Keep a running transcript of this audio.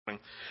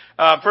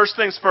First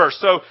things first.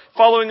 So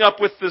following up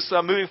with this,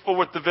 moving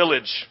forward with the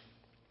village.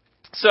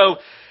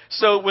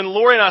 So when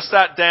Lori and I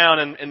sat down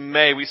in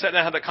May, we sat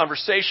down and had that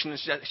conversation,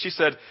 and she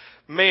said,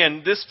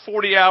 man, this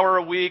 40-hour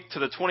a week to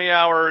the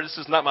 20-hour, this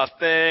is not my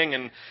thing,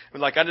 and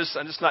like, I'm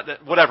just not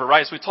that, whatever,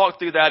 right? So we talked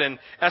through that, and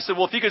I said,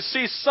 well, if you could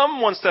see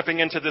someone stepping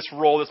into this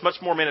role that's much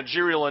more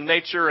managerial in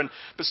nature,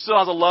 but still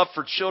has a love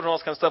for children, all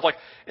this kind of stuff, like,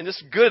 and this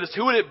is good,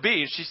 who would it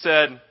be? And she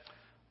said,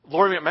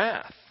 Lori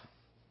McMath.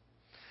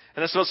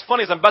 And so what's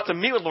funny is I'm about to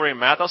meet with Lori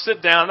McMath. I'll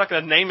sit down, I'm not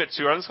going to name it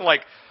to her, I'm just going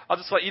to I'll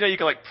just let, you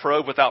can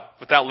probe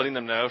without letting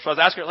them know. So I was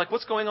asking her,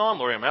 what's going on,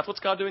 Lori McMath? What's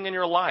God doing in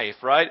your life,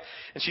 right?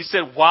 And she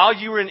said, while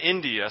you were in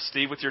India,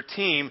 Steve, with your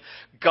team,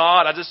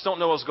 God, I just don't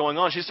know what's going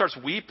on. She starts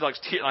weeping,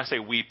 I say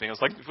weeping.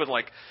 It's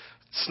like,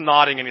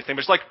 snotting anything, but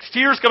it's like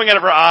tears coming out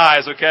of her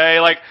eyes, okay?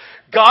 Like,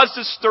 God's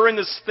just stirring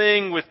this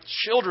thing with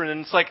children,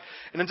 and it's like,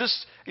 and then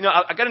just,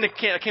 I got into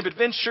Camp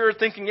Adventure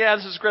thinking, yeah,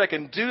 this is great, I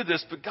can do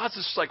this, but God's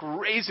just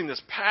raising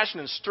this passion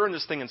and stirring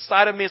this thing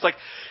inside of me. It's like,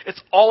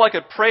 it's all I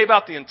could pray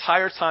about the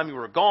entire time you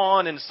were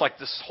gone, and it's like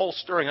this whole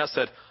stirring. I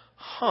said,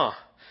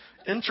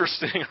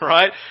 interesting,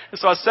 right? And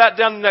so I sat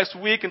down the next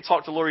week and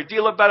talked to Lori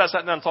Deal about it. I sat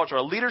down and talked to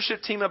our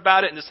leadership team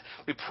about it, and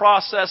we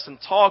processed and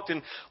talked.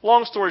 And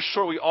long story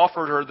short, we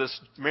offered her this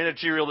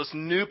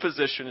new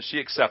position, and she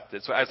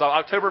accepted. So as of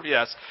October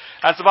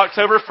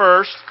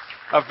 1st,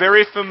 a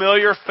very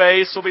familiar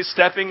face will be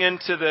stepping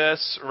into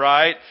this,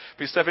 right?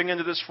 Be stepping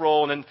into this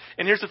role. And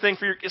here's the thing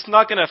it's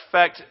not going to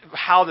affect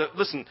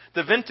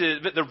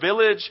the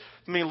village,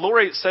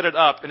 Lori set it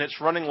up and it's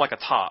running like a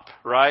top,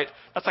 right?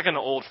 That's like an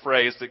old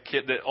phrase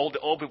that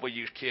old people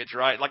use, kids,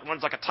 right? Like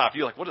runs like a top.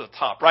 You're like, what is a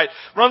top, right?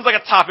 Runs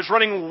like a top. It's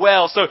running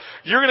well. So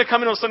you're going to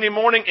come in on Sunday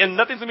morning and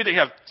nothing's going to be, you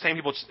have same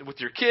people with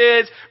your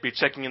kids, be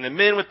checking them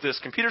in with this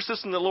computer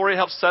system that Lori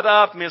helped set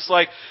up. It's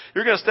like,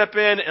 you're going to step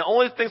in and the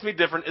only thing's going to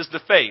be different is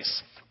the face.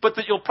 But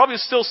that you'll probably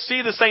still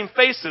see the same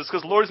faces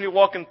because Lori's going to be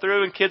walking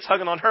through and kids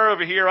hugging on her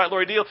over here, right,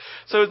 Lori Deal?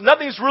 So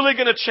nothing's really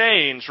going to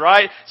change,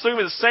 right? So it's going to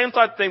be the same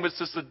type of thing, but it's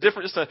just a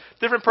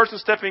different person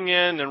stepping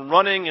in and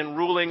running and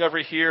ruling over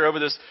here over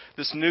this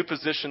new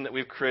position that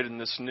we've created in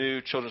this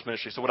new children's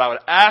ministry. So what I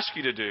would ask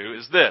you to do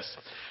is this.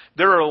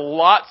 There are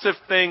lots of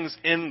things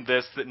in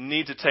this that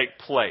need to take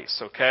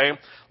place, okay?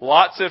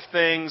 Lots of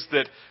things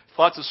that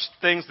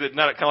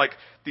not kind of like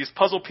these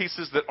puzzle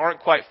pieces that aren't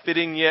quite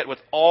fitting yet with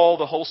all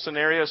the whole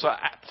scenario. So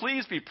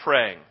please be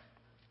praying.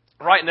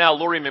 Right now,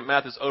 Lori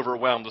McMath is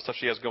overwhelmed with stuff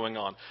she has going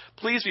on.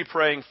 Please be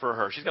praying for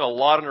her. She's got a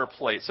lot on her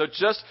plate. So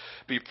just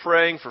be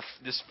praying for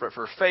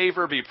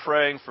favor, be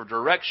praying for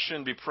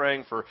direction, be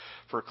praying for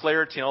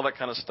clarity and all that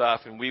kind of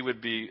stuff. And we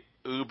would be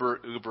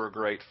uber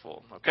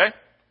grateful. Okay?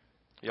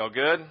 Y'all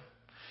good?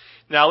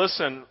 Now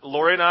listen,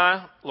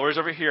 Lori's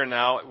over here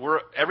now.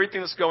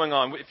 Everything that's going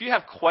on. If you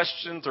have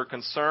questions or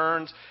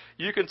concerns,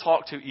 you can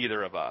talk to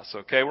either of us,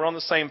 okay? We're on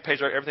the same page,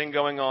 right? Everything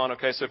going on,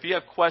 okay? So if you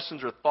have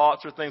questions or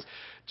thoughts or things,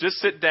 just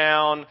sit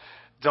down.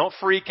 Don't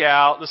freak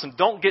out. Listen,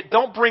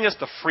 don't bring us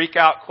the freak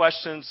out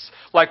questions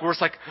like where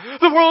it's like,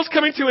 the world's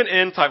coming to an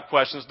end type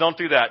questions. Don't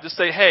do that. Just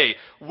say, hey,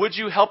 would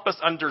you help us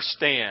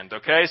understand?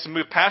 Okay? So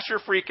move past your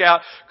freak out.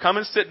 Come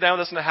and sit down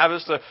with us and have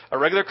us a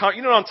regular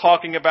you know what I'm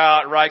talking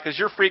about, right? Because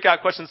your freak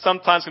out questions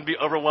sometimes can be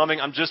overwhelming.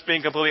 I'm just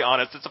being completely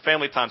honest. It's a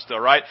family time still,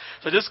 right?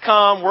 So just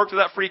come, work through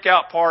that freak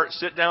out part,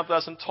 sit down with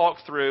us and talk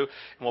through,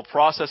 and we'll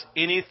process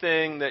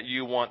anything that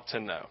you want to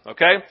know.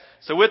 Okay?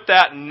 So with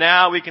that,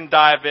 now we can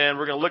dive in.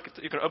 We're going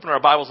to you can open our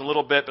Bibles a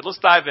little bit, but let's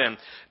dive in.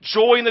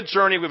 Joy in the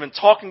journey we've been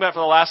talking about for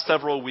the last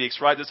several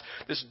weeks, right?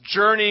 This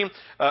journey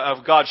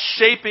of God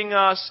shaping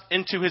us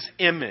into His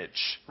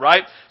image,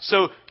 right?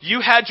 So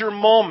you had your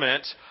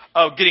moment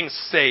of getting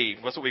saved.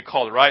 That's what we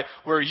called it, right?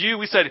 Where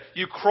we said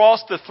you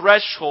crossed the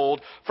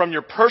threshold from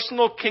your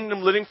personal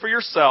kingdom living for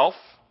yourself,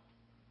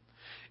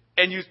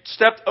 and you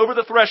stepped over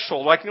the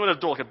threshold, like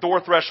a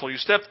door threshold. You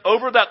stepped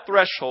over that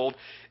threshold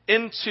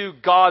into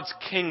God's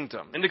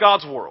kingdom, into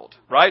God's world,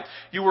 right?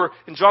 You were,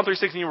 in John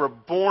 3:16, you were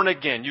born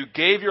again. You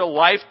gave your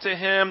life to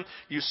Him.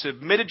 You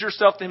submitted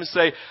yourself to Him and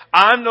say,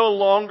 I'm no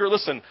longer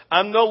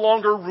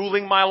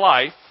ruling my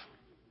life,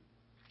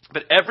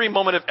 but every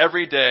moment of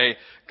every day,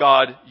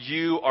 God,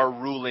 you are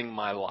ruling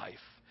my life.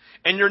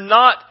 And you're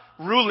not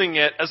ruling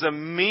it as a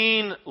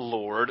mean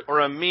Lord or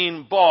a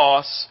mean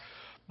boss,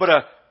 but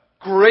a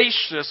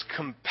gracious,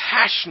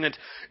 compassionate,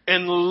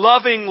 and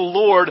loving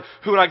Lord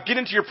who, when I get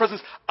into your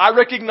presence, I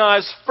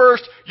recognize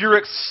first your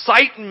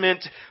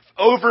excitement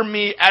over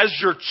me as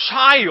your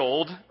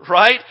child,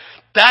 right?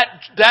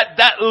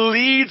 That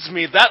leads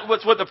me.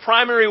 That's what the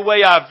primary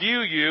way I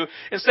view you.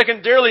 And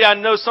secondarily, I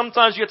know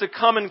sometimes you have to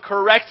come and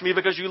correct me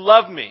because you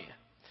love me.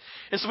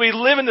 And so we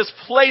live in this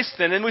place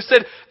then, and we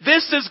said,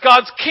 this is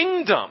God's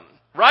kingdom.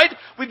 Right?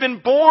 We've been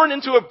born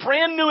into a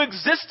brand new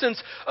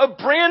existence, a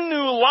brand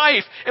new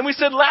life. And we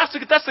said last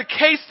week, if that's the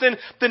case,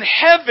 then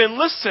heaven,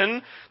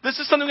 listen, this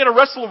is something we're going to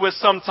wrestle with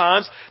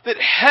sometimes, that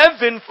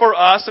heaven for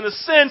us, in a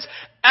sense,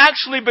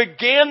 actually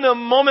began the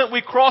moment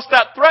we crossed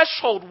that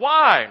threshold.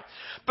 Why?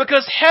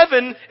 Because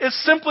heaven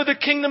is simply the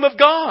kingdom of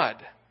God.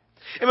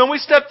 And when we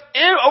stepped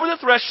over the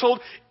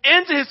threshold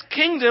into His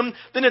kingdom,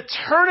 then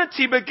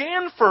eternity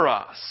began for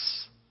us.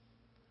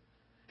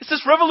 It's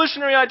this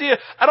revolutionary idea.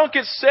 I don't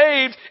get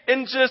saved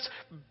and just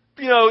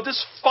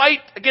fight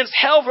against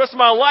hell for the rest of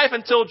my life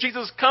until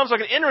Jesus comes so I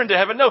can enter into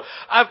heaven. No,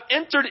 I've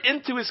entered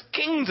into His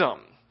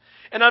kingdom.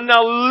 And I'm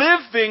now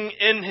living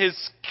in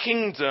His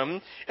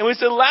kingdom. And we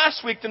said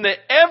last week then that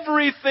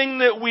everything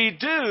that we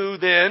do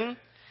then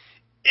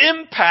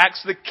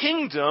impacts the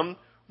kingdom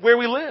where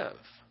we live.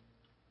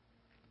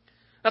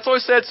 That's why I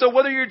said, so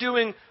whether you're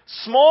doing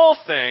small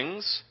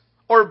things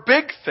or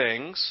big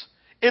things,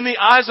 in the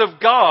eyes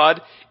of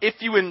God, if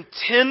you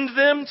intend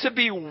them to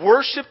be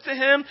worship to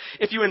Him,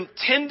 if you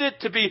intend it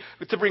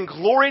to bring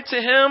glory to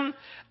Him,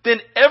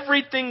 then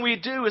everything we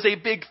do is a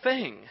big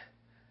thing.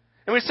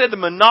 And we said the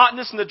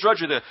monotonous and the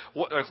drudgery,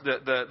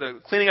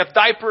 the cleaning up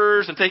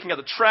diapers and taking out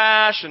the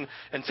trash and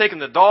taking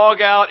the dog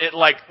out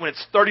when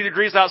it's 30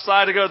 degrees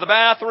outside to go to the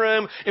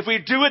bathroom. If we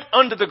do it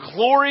unto the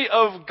glory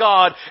of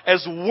God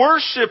as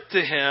worship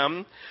to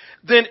Him,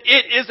 then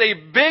it is a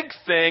big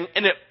thing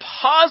and it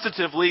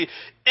positively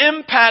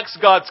impacts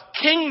God's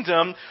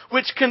kingdom,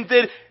 which can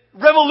then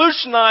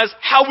revolutionize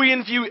how we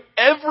view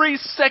every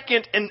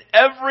second and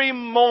every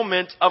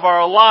moment of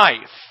our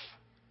life.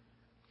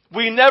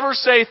 We never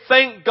say,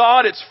 thank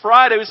God it's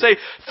Friday. We say,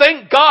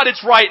 thank God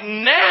it's right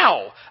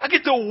now. I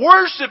get to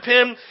worship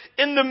Him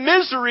in the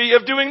misery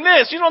of doing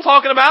this. You know what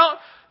I'm talking about?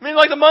 I mean,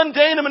 like the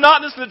mundane, the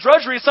monotonous, and the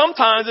drudgery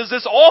sometimes is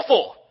this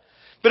awful.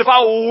 But if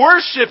I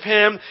worship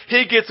Him,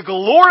 He gets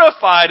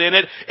glorified in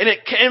it, and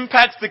it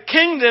impacts the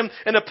kingdom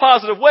in a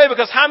positive way.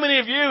 Because how many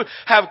of you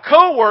have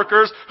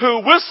coworkers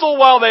who whistle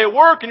while they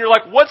work, and you're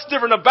like, what's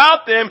different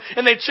about them?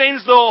 And they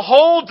change the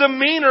whole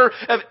demeanor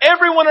of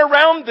everyone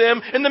around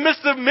them in the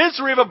midst of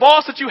misery of a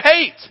boss that you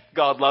hate.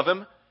 God love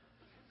him.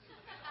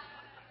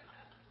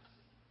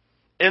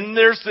 And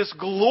there's this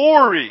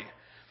glory.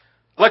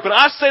 Like when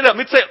I say that, let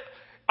me say,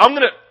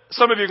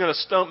 some of you are going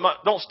to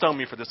don't stone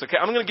me for this, okay?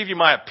 I'm going to give you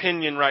my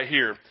opinion right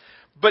here.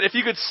 But if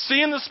you could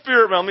see in the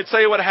spirit realm, let me tell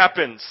you what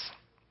happens.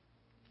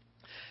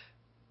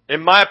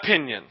 In my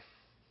opinion,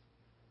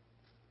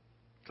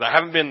 because I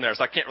haven't been there,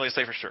 so I can't really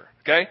say for sure,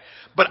 okay?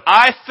 But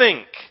I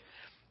think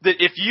that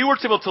if you were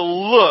to be able to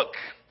look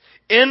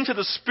into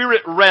the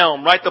spirit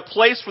realm, right, the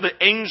place where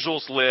the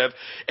angels live,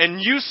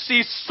 and you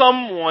see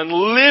someone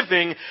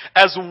living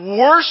as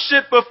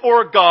worship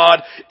before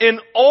God in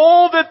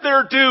all that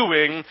they're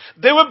doing,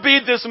 there would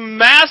be this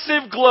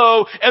massive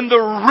glow and the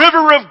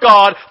river of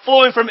God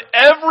flowing from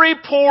every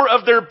pore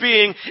of their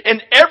being,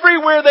 and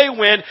everywhere they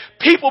went,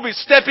 people would be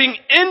stepping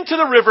into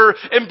the river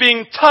and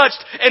being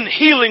touched, and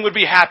healing would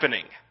be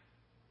happening.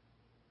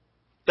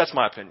 That's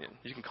my opinion.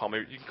 You can call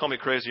me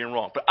crazy and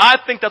wrong, but I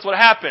think that's what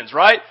happens,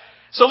 right?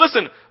 So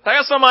listen, I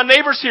got some of my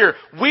neighbors here.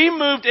 We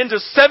moved into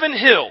Seven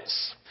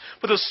Hills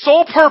with the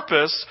sole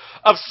purpose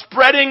of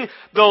spreading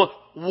the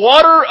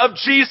water of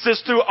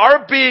Jesus through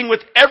our being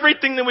with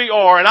everything that we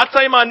are. And I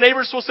tell you, my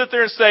neighbors will sit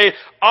there and say,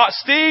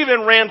 Steve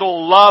and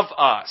Randall love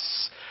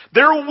us.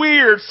 They're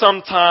weird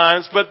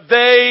sometimes, but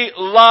they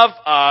love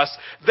us.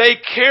 They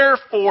care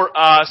for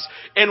us.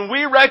 And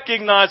we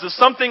recognize if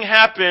something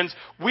happens,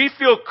 we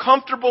feel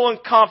comfortable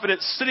and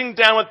confident sitting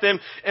down with them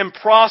and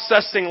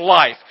processing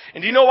life.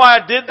 And do you know why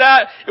I did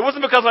that? It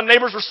wasn't because my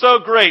neighbors were so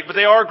great, but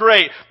they are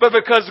great. But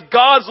because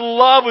God's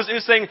love was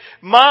saying,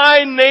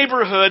 my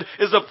neighborhood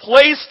is a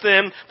place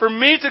then for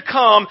me to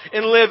come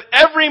and live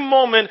every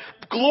moment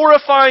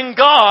glorifying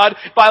God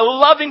by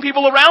loving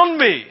people around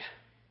me.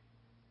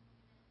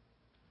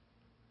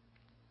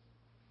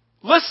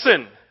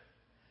 Listen,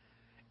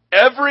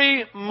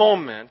 every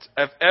moment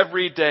of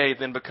every day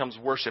then becomes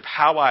worship.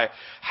 How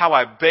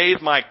I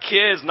bathe my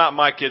kids, not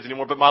my kids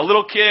anymore, but my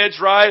little kids,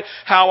 right?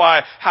 How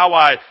I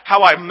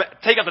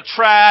take out the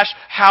trash,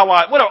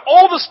 whatever,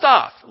 all the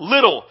stuff,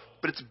 little,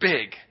 but it's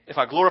big. If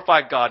I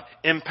glorify God,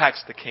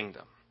 impacts the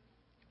kingdom.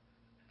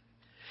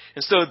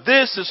 And so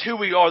this is who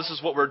we are, this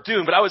is what we're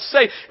doing. But I would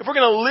say, if we're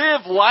going to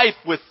live life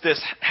with this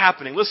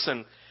happening,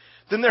 listen,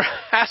 then there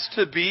has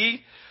to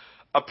be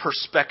a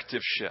perspective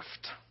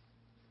shift,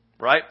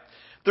 right?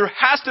 There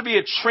has to be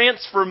a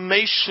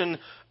transformation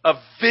of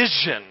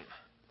vision.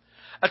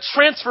 A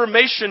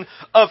transformation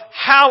of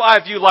how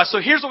I view life. So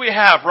here's what we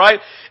have, right?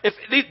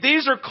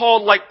 These are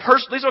called like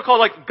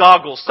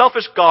goggles,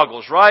 selfish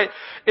goggles, right?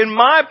 In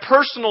my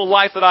personal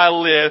life that I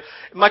live,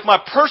 like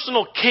my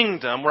personal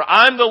kingdom, where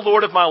I'm the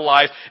Lord of my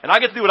life, and I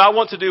get to do what I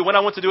want to do, when I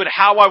want to do it,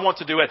 how I want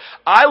to do it.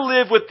 I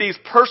live with these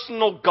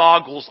personal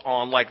goggles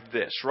on like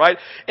this, right?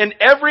 And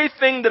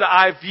everything that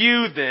I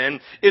view then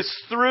is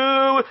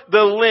through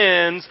the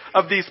lens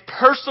of these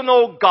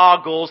personal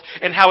goggles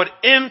and how it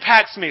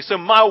impacts me. So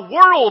my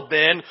world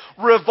then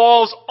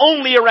revolves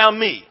only around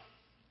me.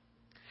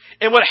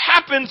 And what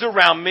happens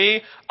around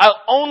me, I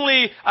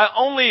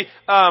only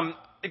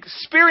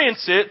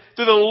experience it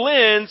through the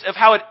lens of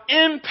how it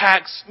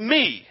impacts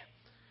me,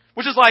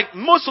 which is like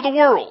most of the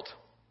world.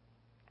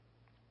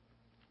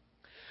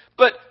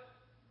 But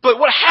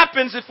what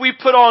happens if we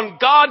put on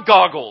God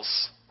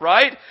goggles,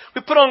 right?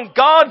 We put on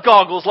God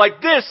goggles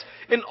like this,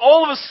 and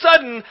all of a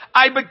sudden,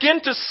 I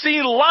begin to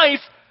see life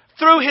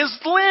through His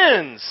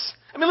lens.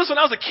 I mean, listen, when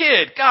I was a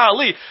kid,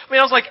 golly,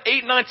 I was like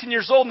 8, 19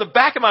 years old. In the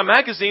back of my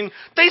magazine,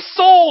 they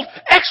sold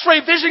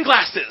X-ray vision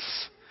glasses,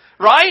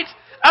 right?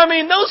 I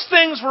mean, those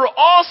things were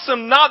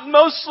awesome, not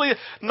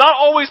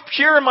always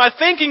pure in my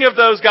thinking of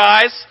those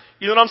guys.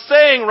 You know what I'm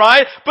saying,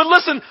 right? But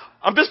listen,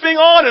 I'm just being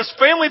honest,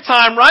 family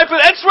time, right?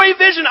 But X-ray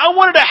vision, I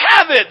wanted to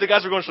have it. The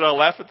guys are going, should I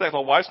laugh at that? My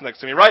wife's next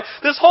to me, right?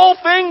 This whole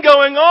thing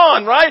going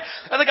on, right?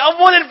 I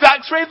wanted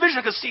X-ray vision.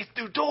 I could see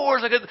through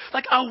doors.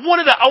 I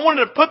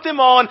wanted to put them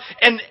on,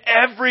 and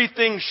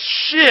everything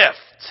shift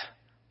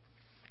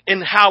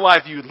in how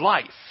I viewed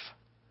life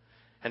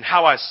and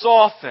how I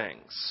saw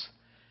things.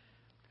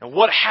 And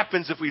what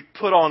happens if we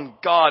put on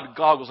God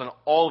goggles and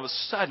all of a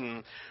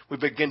sudden we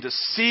begin to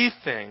see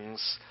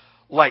things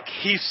like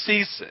He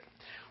sees it?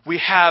 We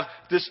have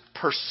this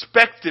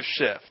perspective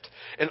shift.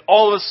 And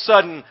all of a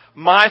sudden,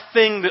 my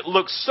thing that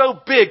looks so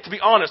big, to be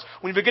honest,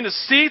 when you begin to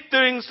see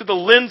things through the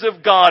lens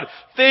of God,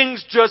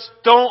 things just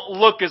don't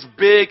look as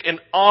big and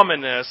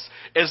ominous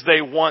as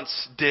they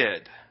once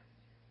did.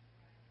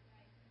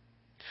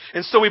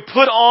 And so we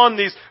put on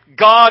these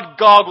God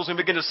goggles and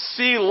begin to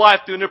see life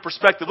through a new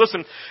perspective.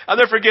 Listen, I'll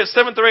never forget,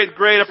 7th or 8th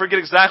grade, I forget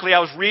exactly, I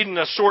was reading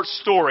a short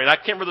story. And I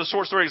can't remember the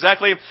short story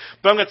exactly,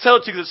 but I'm going to tell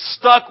it to you because it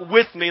stuck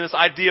with me in this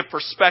idea of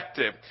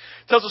perspective.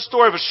 It tells the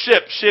story of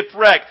a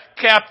shipwreck.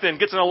 Captain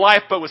gets in a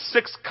lifeboat with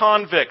 6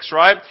 convicts,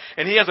 right?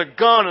 And he has a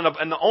gun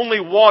and the only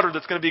water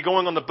that's going to be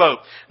going on the boat.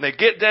 And they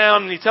get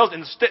down and he tells,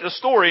 and the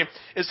story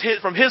is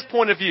from his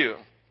point of view.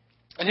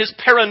 And his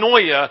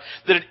paranoia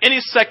that at any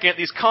second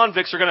these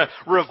convicts are going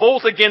to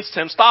revolt against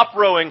him, stop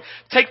rowing,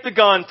 take the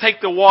gun,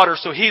 take the water.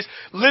 So he's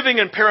living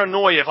in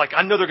paranoia of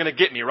I know they're going to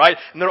get me, right?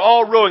 And they're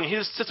all rowing. He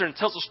just sits there and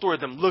tells the story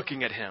of them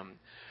looking at him,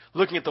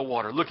 looking at the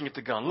water, looking at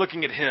the gun,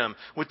 looking at him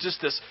with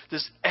just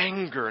this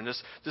anger and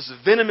this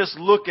venomous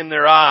look in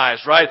their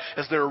eyes, right?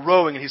 As they're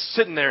rowing and he's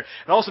sitting there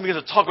and all of a sudden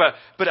begins to talk about,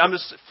 but I'm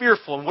just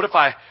fearful. And what if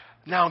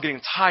now I'm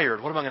getting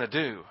tired? What am I going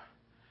to do?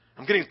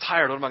 I'm getting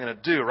tired. What am I going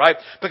to do, right?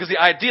 Because the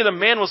idea of the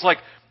man was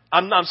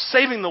I'm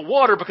saving the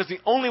water because the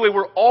only way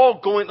the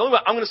only way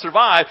I'm going to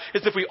survive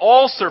is if we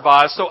all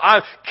survive. So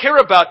I care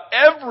about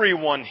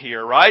everyone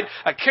here, right?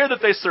 I care that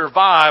they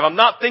survive. I'm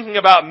not thinking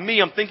about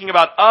me. I'm thinking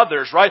about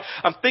others, right?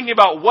 I'm thinking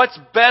about what's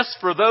best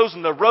for those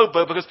in the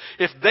rowboat because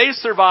if they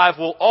survive,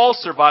 we'll all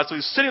survive. So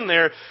he's sitting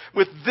there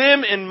with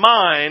them in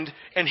mind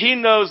and he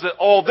knows that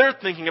all they're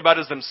thinking about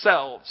is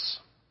themselves.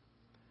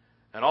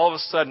 And all of a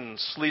sudden,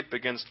 sleep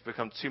begins to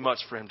become too much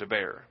for him to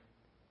bear.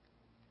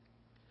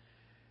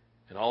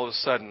 And all of a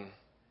sudden,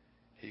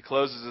 he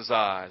closes his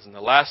eyes, and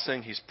the last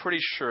thing he's pretty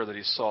sure that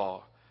he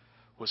saw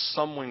was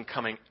someone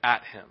coming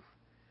at him.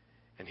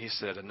 And he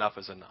said, enough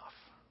is enough.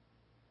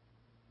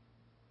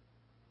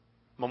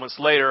 Moments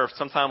later, or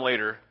sometime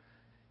later,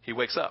 he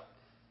wakes up.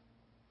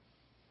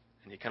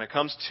 And he kind of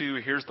comes to,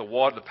 hears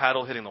the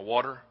paddle hitting the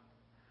water.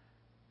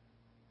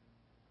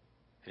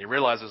 And he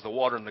realizes the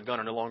water and the gun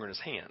are no longer in his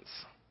hands.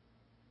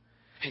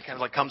 He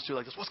kind of comes to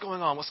this, what's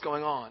going on? What's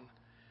going on? And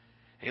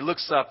he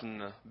looks up and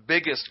the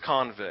biggest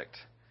convict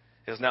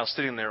is now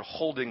sitting there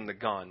holding the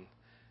gun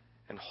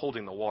and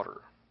holding the water.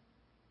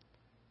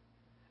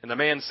 And the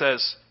man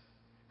says,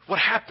 what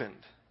happened?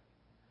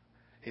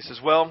 He says,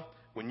 well,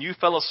 when you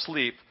fell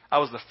asleep, I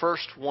was the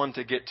first one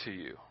to get to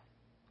you.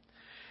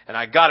 And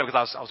I got it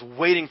because I was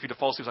waiting for you to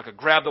fall asleep so I could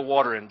grab the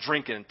water and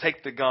drink it and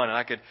take the gun and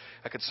I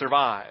could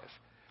survive.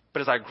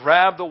 But as I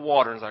grabbed the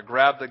water and as I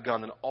grabbed the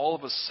gun, then all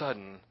of a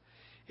sudden,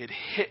 it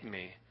hit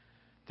me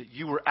that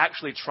you were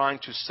actually trying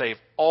to save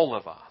all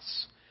of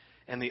us.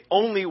 And the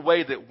only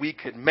way that we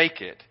could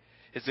make it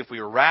is if we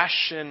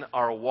ration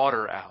our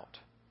water out.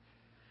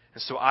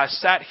 And so I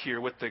sat here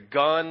with the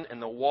gun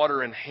and the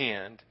water in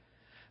hand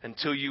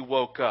until you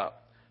woke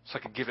up so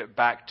I could give it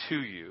back to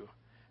you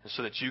and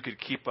so that you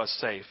could keep us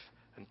safe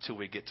until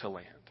we get to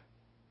land.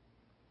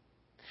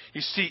 You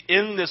see,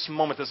 in this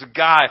moment, there's a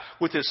guy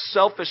with his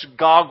selfish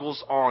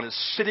goggles on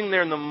is sitting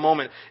there in the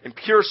moment in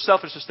pure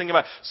selfishness, thinking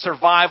about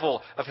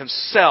survival of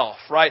himself,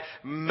 right?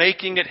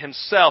 Making it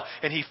himself.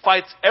 And he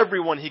fights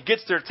everyone. He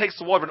gets there, takes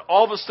the water, and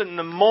all of a sudden in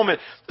the moment,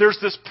 there's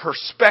this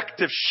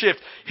perspective shift.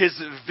 His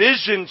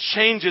vision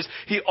changes.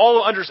 He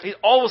all of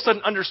a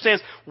sudden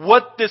understands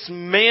what this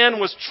man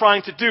was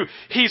trying to do.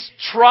 He's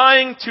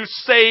trying to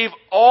save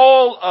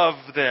all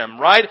of them,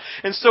 right?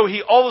 And so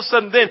he all of a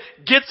sudden then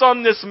gets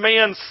on this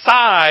man's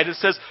side and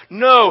says,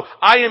 no,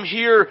 I am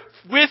here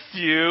with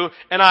you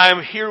and I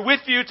am here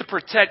with you to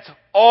protect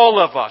all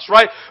of us,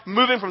 right?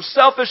 Moving from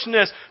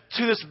selfishness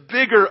to this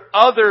bigger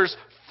others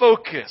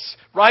focus,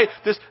 right?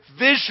 This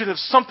vision of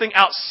something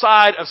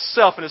outside of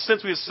self. In a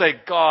sense, we would say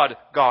God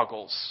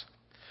goggles.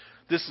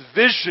 This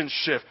vision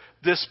shift,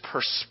 this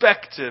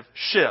perspective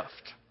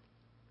shift.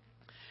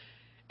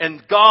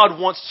 And God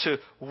wants to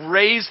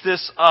raise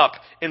this up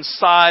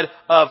inside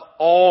of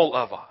all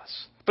of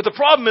us. But the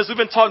problem is we've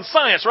been taught in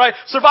science, right?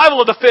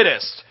 Survival of the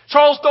fittest.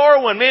 Charles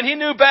Darwin, man, he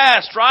knew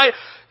best, right?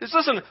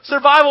 Listen,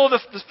 survival of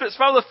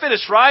the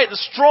fittest, right? The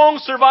strong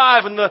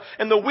survive and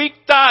the weak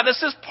die.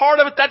 This is part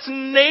of it. That's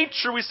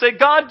nature. We say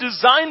God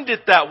designed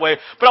it that way.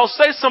 But I'll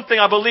say something,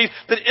 I believe,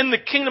 that in the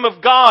kingdom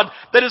of God,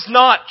 that is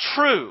not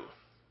true.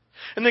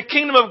 In the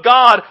kingdom of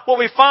God, what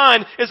we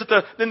find is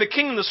that in the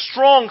kingdom, the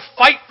strong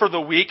fight for the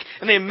weak,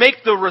 and they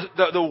make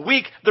the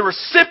weak the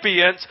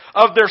recipients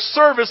of their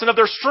service and of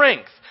their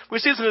strength. We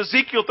see this in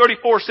Ezekiel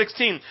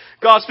 34:16.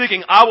 God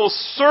speaking, I will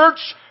search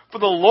for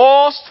the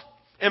lost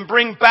and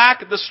bring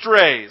back the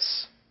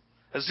strays.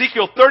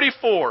 Ezekiel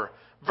 34,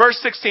 verse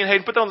 16.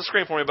 Hayden, put that on the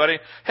screen for me, buddy.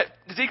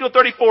 Ezekiel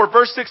 34,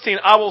 verse 16.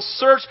 I will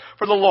search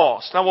for the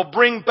lost, and I will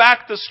bring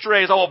back the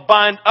strays. I will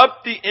bind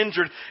up the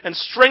injured and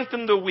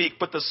strengthen the weak,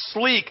 but the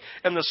sleek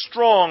and the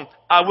strong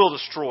I will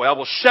destroy. I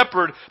will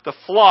shepherd the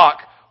flock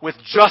with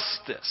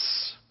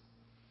justice.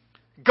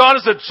 God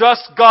is a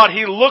just God.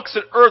 He looks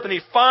at earth and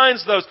He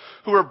finds those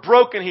who are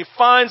broken. He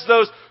finds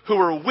those who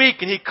are weak.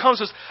 And He comes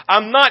to us.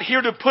 I'm not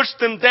here to push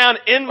them down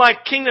in my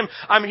kingdom.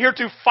 I'm here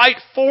to fight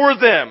for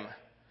them.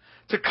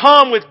 To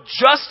come with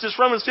justice.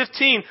 Romans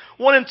 15,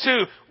 1 and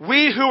 2.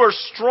 We who are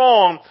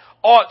strong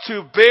ought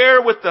to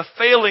bear with the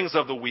failings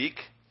of the weak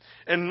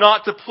and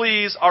not to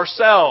please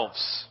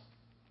ourselves.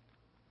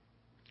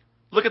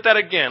 Look at that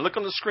again. Look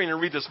on the screen and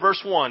read this.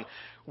 Verse 1.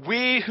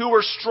 We who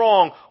are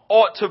strong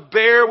ought to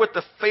bear with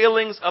the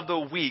failings of the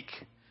weak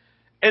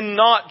and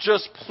not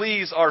just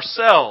please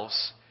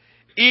ourselves.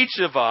 Each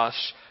of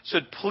us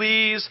should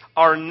please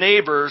our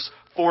neighbors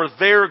for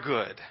their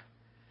good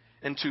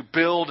and to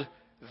build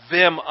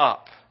them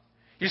up.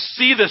 You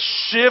see the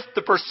shift,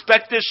 the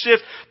perspective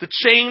shift, the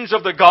change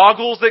of the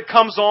goggles that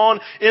comes on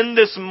in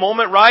this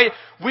moment, right?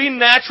 We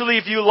naturally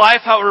view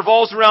life how it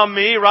revolves around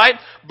me, right?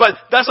 But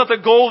that's not the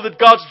goal of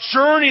God's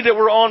journey that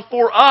we're on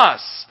for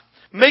us.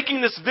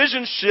 Making this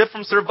vision shift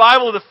from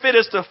survival of the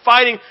fittest to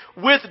fighting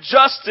with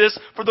justice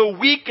for the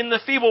weak and the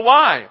feeble.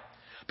 Why?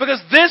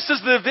 Because this is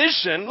the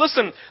vision.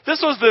 Listen,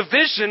 this was the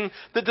vision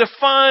that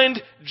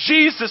defined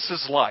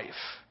Jesus' life.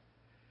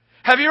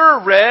 Have you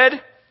ever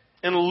read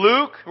in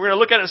Luke? We're going to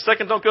look at it in a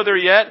second. Don't go there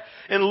yet.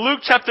 In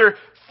Luke chapter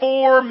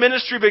 4,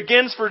 ministry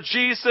begins for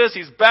Jesus.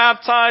 He's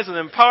baptized and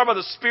empowered by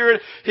the Spirit.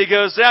 He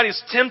goes out.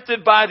 He's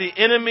tempted by the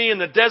enemy in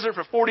the desert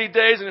for 40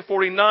 days and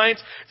 40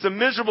 nights. It's a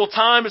miserable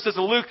time, it says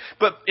in Luke,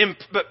 but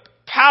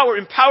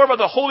empowered by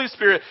the Holy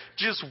Spirit,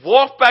 Jesus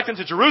walked back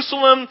into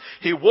Jerusalem.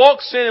 He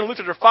walks in Luke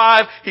chapter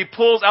 5. He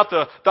pulls out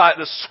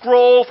the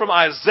scroll from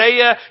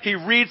Isaiah. He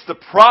reads the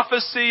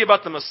prophecy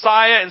about the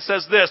Messiah and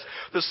says this,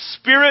 the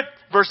Spirit,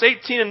 verse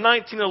 18 and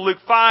 19 of Luke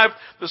 5,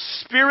 the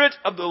Spirit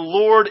of the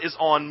Lord is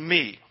on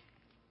me,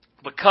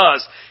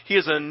 because He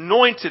has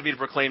anointed me to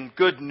proclaim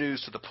good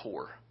news to the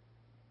poor.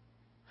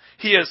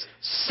 He has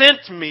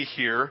sent me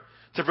here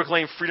to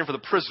proclaim freedom for the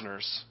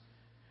prisoners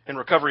and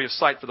recovery of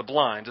sight for the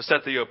blind, to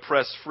set the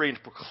oppressed free, and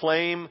to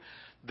proclaim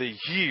the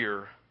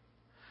year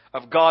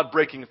of God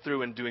breaking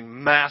through and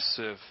doing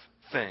massive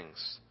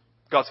things.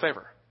 God's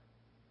favor.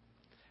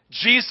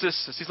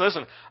 Jesus says,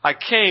 listen, I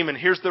came and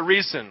here's the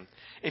reason.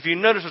 If you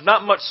notice, there's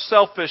not much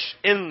selfish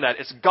in that.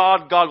 It's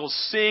God goggles,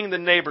 seeing the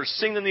neighbors,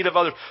 seeing the need of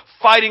others,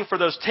 fighting for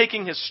those,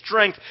 taking His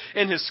strength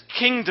in His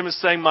kingdom and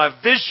saying, my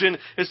vision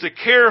is to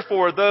care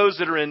for those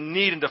that are in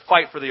need and to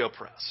fight for the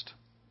oppressed.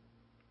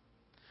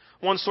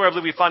 One story I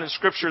believe we find in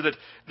Scripture that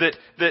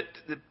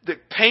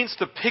paints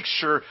the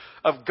picture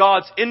of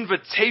God's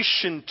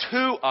invitation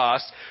to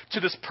us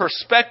to this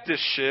perspective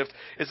shift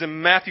is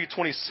in Matthew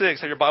 26.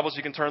 Have your Bibles,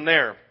 you can turn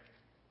there.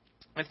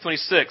 Matthew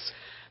 26.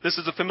 This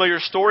is a familiar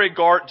story.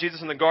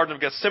 Jesus in the Garden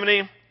of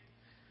Gethsemane.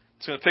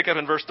 It's going to pick up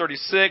in verse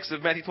 36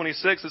 of Matthew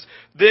 26. Says,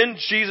 then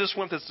Jesus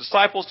went with His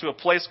disciples to a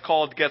place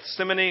called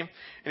Gethsemane, and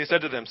He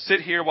said to them, sit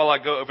here while I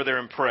go over there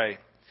and pray.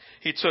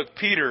 He took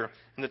Peter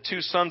and the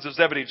two sons of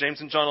Zebedee,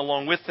 James and John,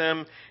 along with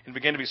Him, and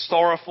began to be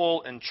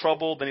sorrowful and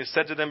troubled. Then He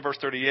said to them, verse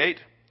 38,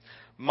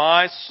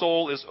 my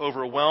soul is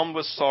overwhelmed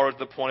with sorrow to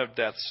the point of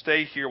death.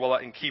 Stay here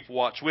and keep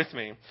watch with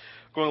me.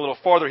 Going a little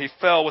farther, he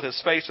fell with his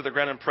face to the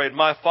ground and prayed,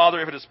 my Father,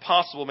 if it is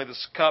possible, may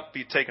this cup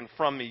be taken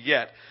from me,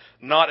 yet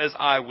not as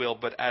I will,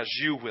 but as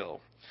You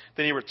will.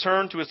 Then He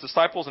returned to His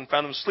disciples and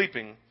found them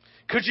sleeping.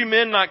 Could you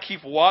men not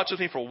keep watch with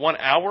me for 1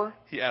 hour?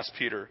 He asked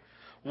Peter.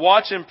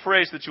 Watch and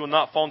pray so that you will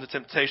not fall into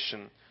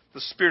temptation.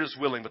 The spirit is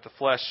willing, but the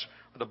flesh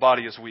or the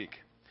body is weak.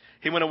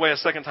 He went away a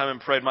second time and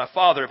prayed, my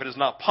Father, if it is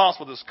not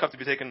possible this cup to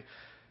be taken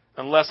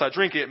unless I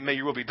drink it, may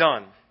Your will be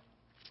done.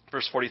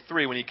 Verse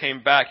 43, when He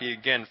came back, He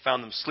again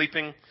found them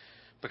sleeping,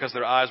 because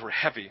their eyes were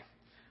heavy.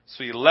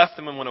 So He left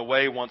them and went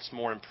away once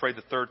more and prayed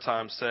the third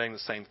time, saying the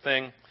same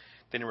thing.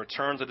 Then He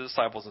returned to the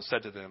disciples and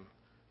said to them,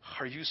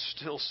 are you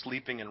still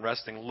sleeping and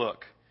resting?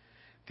 Look,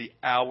 the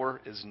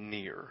hour is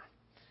near,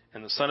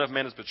 and the Son of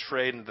Man is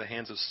betrayed into the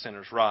hands of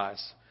sinners.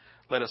 Rise,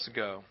 let us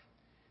go.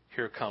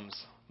 Here comes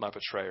my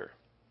betrayer.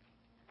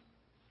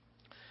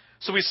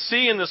 So we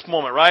see in this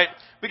moment, right?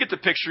 We get the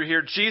picture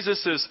here.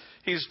 Jesus is,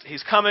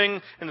 he's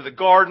coming into the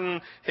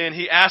garden, and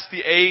he asks the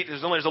 8.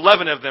 There's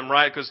 11 of them,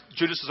 right? Because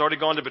Judas has already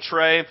gone to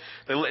betray.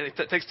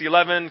 He takes the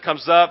 11,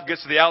 comes up,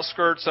 gets to the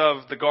outskirts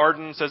of the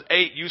garden, says,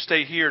 8, you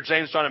stay here.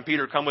 James, John, and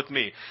Peter, come with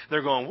me.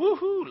 They're going,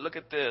 woohoo, look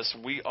at this.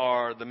 We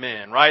are the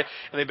men, right?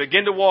 And they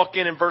begin to walk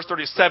in verse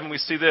 37, we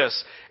see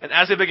this. And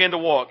as they began to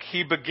walk,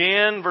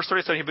 verse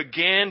 37, he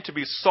began to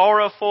be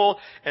sorrowful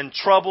and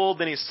troubled.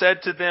 Then he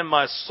said to them,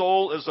 my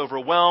soul is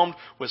overwhelmed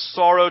with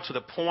sorrow to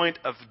the point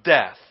of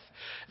death.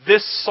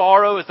 This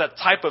sorrow is that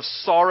type of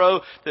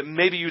sorrow that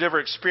maybe you'd ever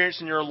experienced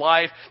in your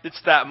life.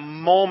 It's that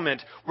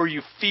moment where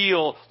you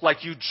feel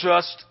like you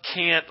just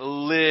can't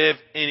live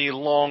any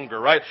longer,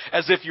 right?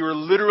 As if you're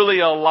literally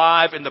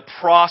alive in the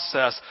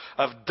process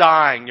of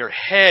dying. Your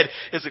head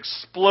is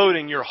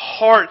exploding. Your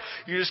heart,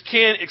 you just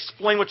can't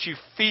explain what you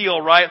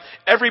feel, right?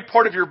 Every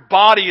part of your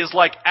body is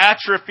like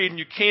atrophied and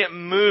you can't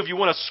move. You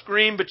want to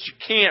scream, but you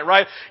can't,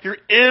 right? You're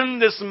in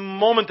this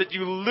moment that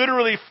you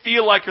literally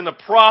feel like you're in the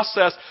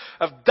process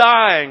of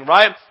dying.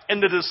 Right?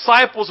 And the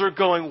disciples are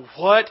going,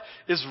 what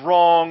is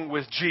wrong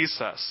with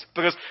Jesus?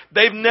 Because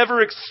they've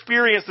never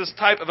experienced this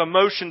type of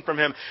emotion from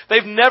him.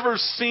 They've never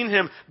seen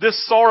him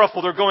this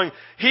sorrowful. They're going,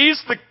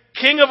 he's the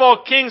King of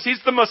all kings.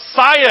 He's the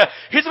Messiah.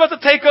 He's about to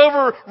take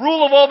over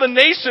rule of all the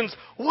nations.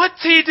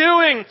 What's he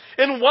doing?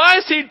 And why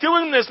is he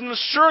doing this? And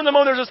sure, in the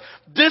moment, there's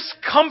this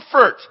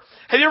discomfort.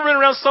 Have you ever been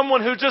around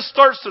someone who just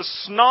starts to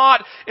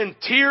snot and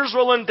tears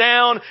rolling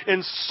down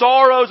in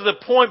sorrow to the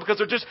point because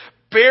they're just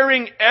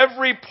bearing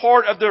every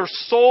part of their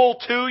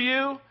soul to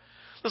you?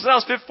 Listen, I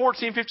was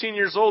 14, 15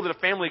 years old at a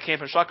family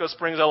camp in Chaco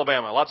Springs,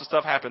 Alabama. Lots of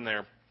stuff happened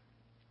there.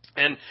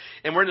 And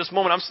we're in this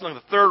moment. I'm sitting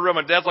on the 3rd row.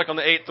 My dad's like on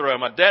the 8th row.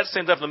 My dad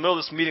stands up in the middle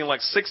of this meeting,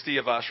 like 60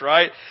 of us,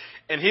 right?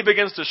 And he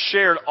begins to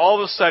share. All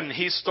of a sudden,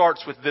 he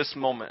starts with this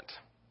moment.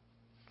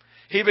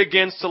 He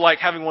begins to like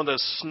having one of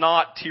those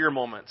snot tear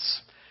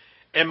moments.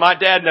 And my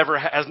dad never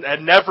had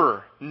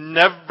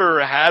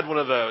one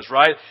of those,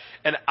 right?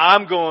 And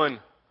I'm going,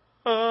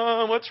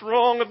 what's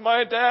wrong with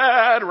my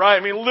dad, right? I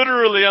mean,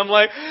 literally, I'm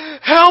like,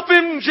 help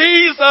him,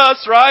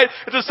 Jesus, right?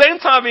 At the same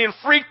time, being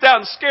freaked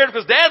out and scared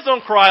because dads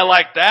don't cry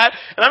like that.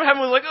 And I'm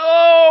having like,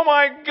 oh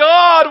my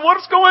God,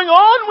 what's going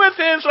on with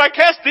him? Should I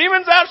cast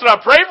demons out? Should I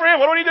pray for him?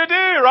 What do I need to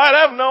do, right?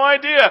 I have no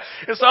idea.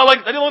 And so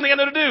the only thing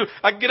I know to do,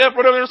 I get up,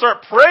 whatever, and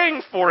start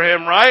praying for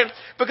him, right?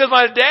 Because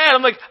my dad,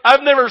 I'm like,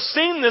 I've never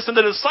seen this, and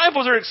the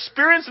disciples are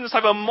experiencing this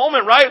type of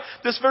moment, right?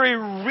 This very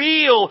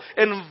real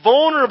and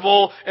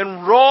vulnerable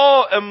and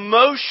raw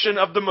emotion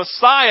of the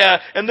Messiah,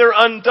 and they're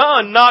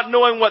undone, not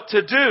knowing what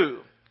to do.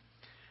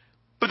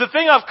 But the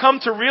thing I've come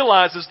to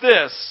realize is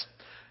this.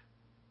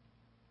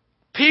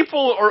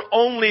 People are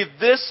only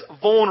this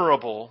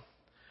vulnerable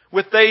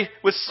with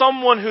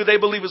someone who they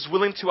believe is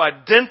willing to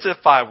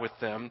identify with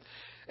them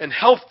and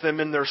help them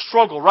in their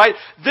struggle, right?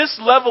 This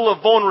level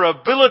of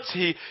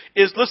vulnerability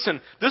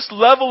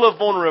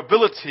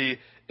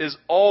is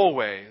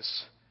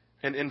always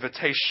an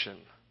invitation,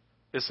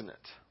 isn't it?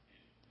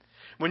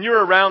 When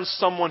you're around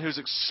someone who's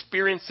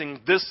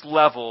experiencing this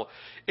level,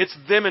 it's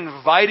them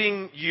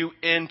inviting you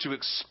in to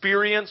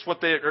experience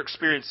what they are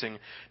experiencing,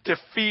 to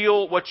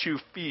feel what you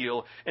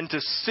feel, and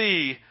to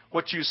see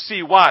what you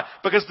see. Why?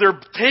 Because they're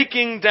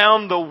taking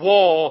down the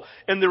wall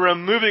and they're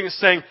removing it,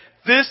 saying,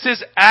 this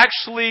is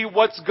actually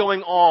what's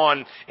going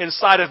on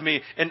inside of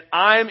me. And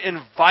I'm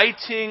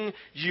inviting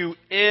you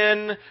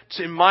in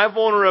to my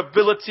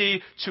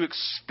vulnerability to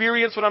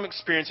experience what I'm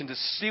experiencing, to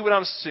see what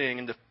I'm seeing,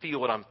 and to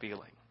feel what I'm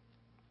feeling.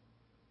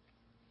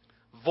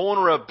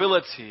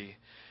 Vulnerability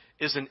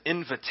is an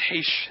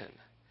invitation.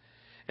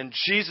 And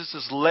Jesus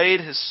has laid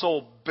his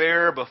soul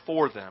bare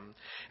before them.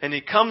 And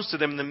he comes to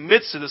them in the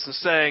midst of this and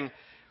saying,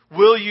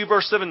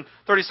 verse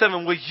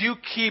 37, will you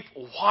keep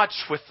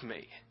watch with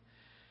me?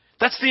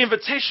 That's the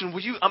invitation.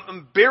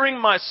 I'm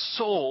bearing my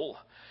soul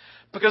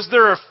because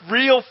there are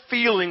real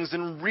feelings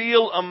and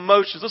real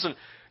emotions. Listen,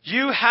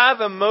 you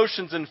have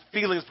emotions and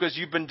feelings because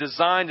you've been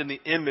designed in the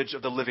image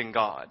of the living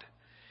God.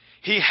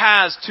 He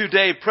has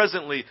today,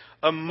 presently,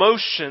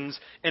 emotions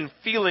and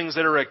feelings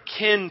that are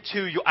akin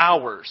to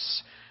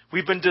ours.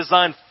 We've been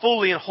designed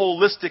fully and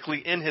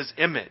holistically in his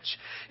image.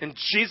 And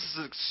Jesus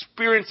is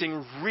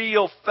experiencing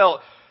real felt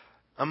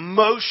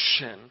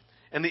emotion.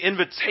 And the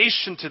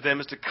invitation to them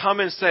is to come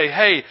and say,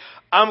 hey,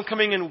 I'm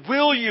coming in.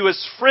 Will you,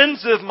 as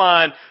friends of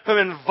mine who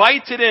have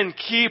invited in,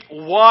 keep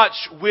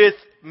watch with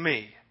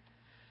me?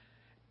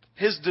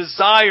 His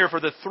desire for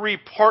the 3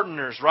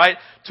 partners, right,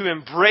 to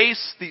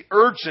embrace the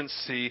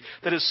urgency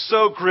that has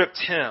so gripped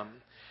him.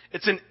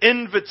 It's an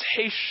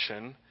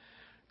invitation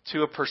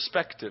to a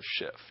perspective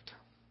shift,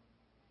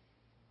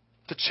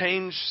 to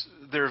change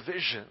their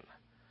vision,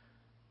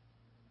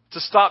 to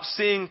stop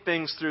seeing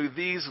things through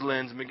these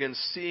lenses and begin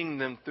seeing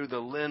them through the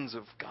lens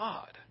of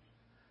God.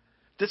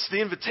 That's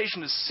the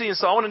invitation to see. And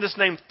so I want to just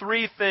name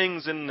 3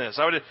 things in this.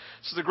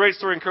 This is a great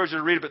story. I encourage you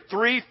to read it. But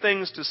 3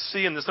 things to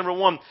see in this. Number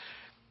 1,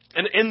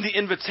 And in the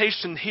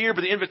invitation here,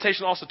 but the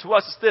invitation also to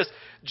us is this: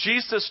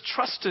 Jesus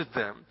trusted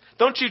them.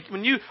 Don't you,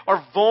 when you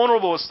are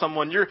vulnerable with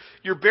someone,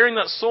 you're bearing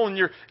that soul and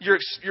you're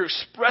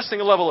expressing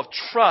a level of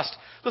trust.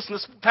 Listen,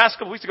 this past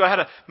couple weeks ago, I had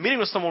a meeting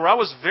with someone where I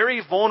was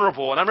very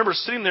vulnerable, and I remember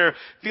sitting there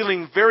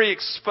feeling very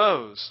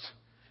exposed.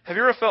 Have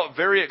you ever felt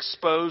very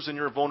exposed in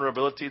your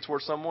vulnerability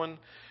towards someone?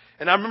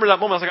 And I remember that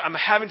moment, I was like, I'm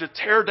having to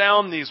tear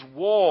down these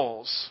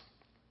walls,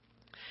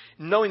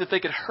 knowing that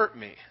they could hurt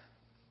me.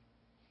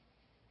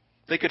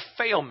 They could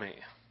fail me.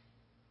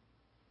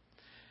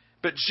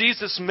 But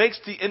Jesus makes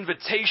the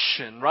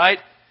invitation, right?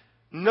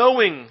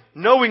 Knowing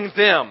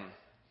them.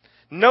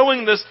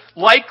 Knowing this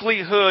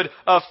likelihood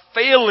of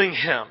failing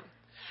Him.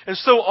 And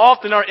so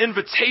often our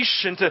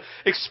invitation to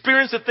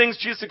experience the things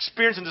Jesus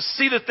experienced and to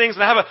see the things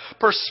and have a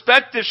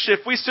perspective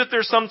shift, we sit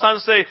there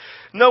sometimes and say,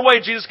 no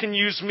way Jesus can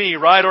use me,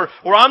 right?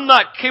 Or I'm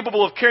not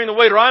capable of carrying the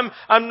weight, or I'm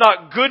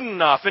not good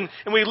enough. And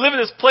we live in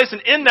this place,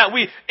 and in that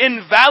we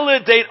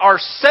invalidate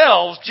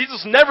ourselves.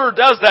 Jesus never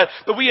does that,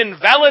 but we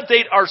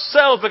invalidate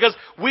ourselves because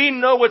we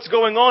know what's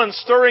going on and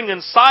stirring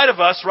inside of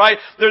us, right?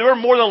 That we're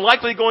more than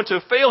likely going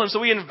to fail Him. So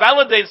we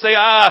invalidate and say,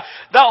 that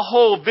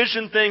whole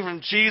vision thing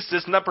from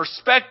Jesus and that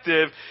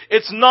perspective,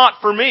 it's not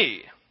for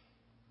me.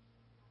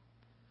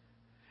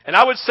 And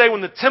I would say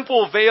when the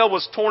temple veil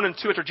was torn in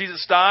two after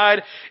Jesus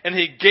died, and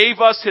He gave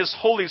us His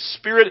Holy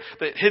Spirit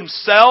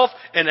Himself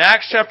in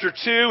Acts chapter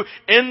 2,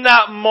 in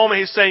that moment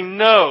He's saying,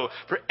 no,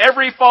 for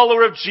every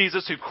follower of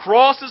Jesus who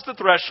crosses the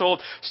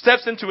threshold,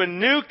 steps into a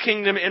new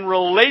kingdom in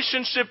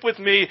relationship with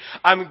me,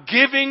 I'm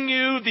giving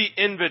you the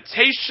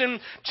invitation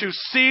to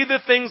see the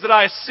things that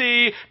I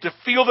see, to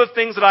feel the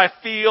things that I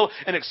feel,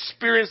 and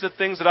experience the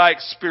things that I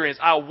experience.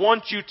 I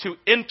want you to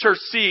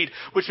intercede,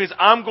 which means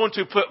I'm going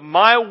to put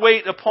my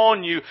weight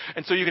upon you,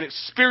 and so you can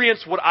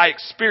experience what I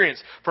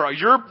experience. For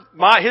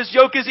His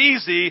yoke is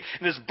easy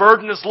and His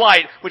burden is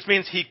light, which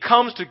means He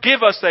comes to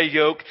give us a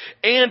yoke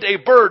and a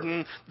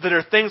burden that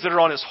are things that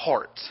are on His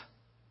heart.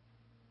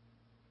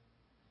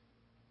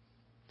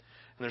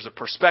 And there's a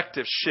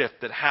perspective shift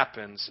that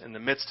happens in the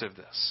midst of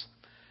this.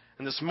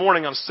 And this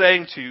morning I'm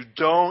saying to you,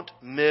 don't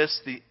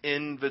miss the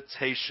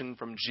invitation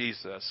from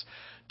Jesus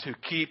to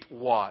keep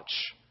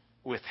watch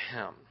with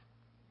Him.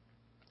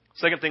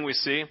 Second thing we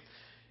see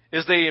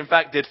is they in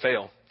fact did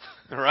fail.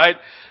 Right?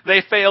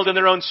 They failed in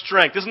their own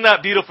strength. Isn't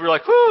that beautiful? You're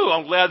like, whoo,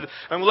 I'm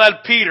glad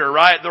Peter,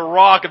 right? The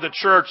rock of the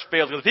church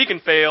failed. Because if he can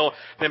fail,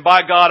 then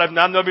by God, I'm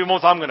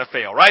going to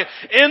fail, right?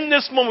 In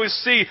this moment, we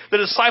see the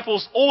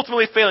disciples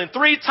ultimately failing.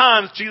 3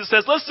 times, Jesus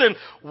says, listen,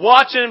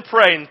 watch and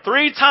pray. And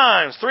 3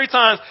 times,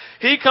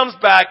 He comes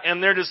back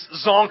and they're just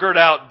zonkered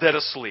out, dead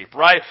asleep,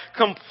 right?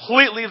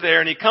 Completely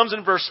there. And He comes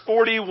in verse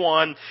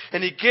 41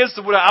 and He gives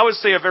what I would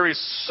say a very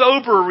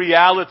sober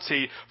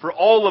reality for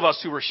all of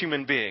us who are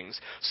human beings.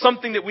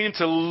 Something that we need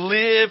to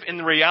live in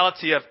the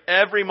reality of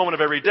every moment of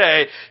every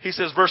day. He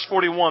says, verse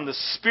 41, the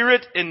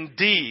spirit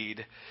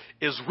indeed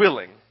is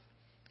willing,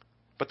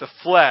 but the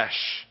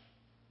flesh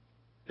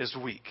is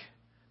weak.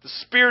 The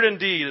spirit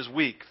indeed is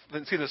weak.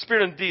 See, the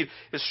spirit indeed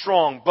is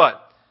strong,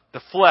 but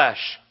the flesh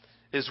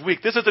is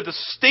weak. This is the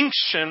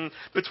distinction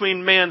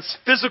between man's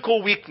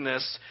physical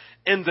weakness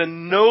and the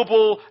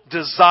noble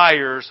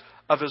desires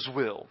of his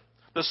will.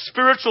 The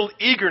spiritual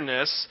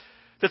eagerness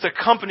that's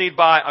accompanied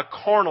by a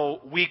carnal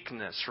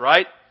weakness,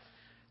 right?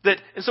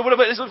 And so what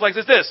about this looks like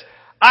this.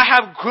 I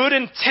have good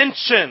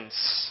intentions.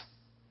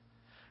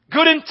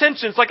 Good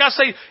intentions. Like I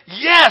say,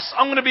 yes,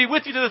 I'm going to be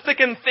with you to the thick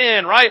and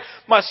thin, right?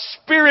 My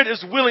spirit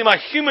is willing. My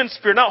human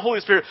spirit, not Holy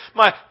Spirit.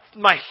 My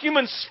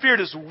human spirit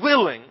is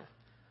willing.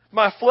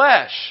 My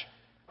flesh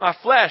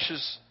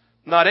is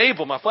not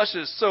able. My flesh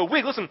is so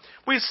weak. Listen,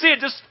 we see it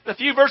just a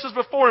few verses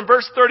before in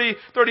verse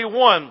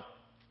 31.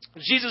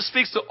 Jesus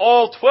speaks to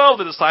all 12 of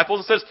the disciples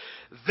and says,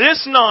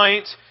 this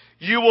night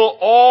you will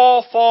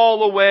all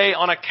fall away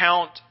on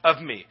account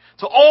of me.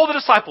 To all the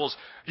disciples,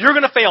 you're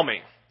going to fail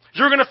me.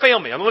 You're going to fail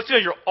me. I'm going to let you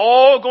know you're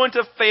all going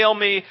to fail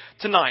me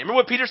tonight. Remember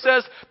what Peter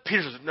says?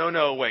 Peter says,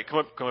 no, wait.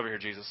 Come over here,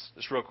 Jesus.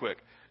 Just real quick.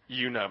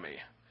 You know me.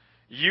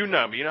 You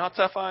know me. You know how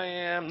tough I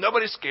am?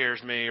 Nobody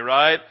scares me,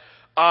 right?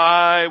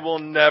 I will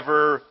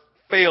never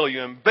fail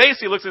you. And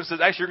basically looks at him and says,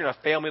 actually, you're going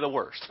to fail me the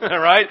worst.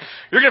 Right?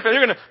 You're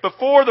going to,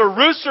 before the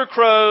rooster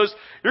crows,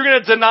 you're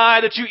going to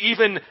deny that you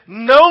even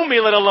know me,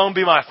 let alone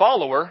be my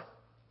follower.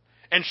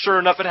 And sure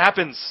enough, it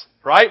happens,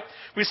 right?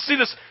 We see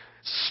this.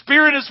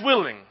 Spirit is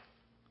willing,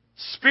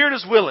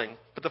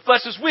 but the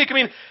flesh is weak. I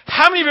mean,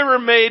 how many of you ever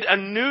made a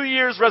New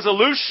Year's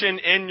resolution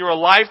in your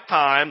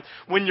lifetime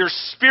when your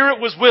spirit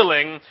was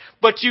willing,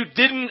 but you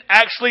didn't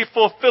actually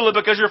fulfill it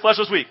because your flesh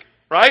was weak,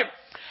 right?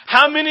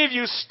 How many of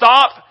you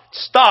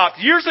stopped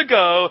years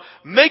ago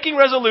making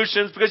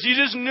resolutions because you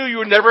just knew you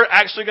were never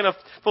actually going to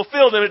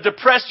fulfill them? It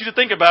depressed you to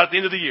think about it at the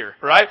end of the year,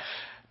 right?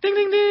 Ding,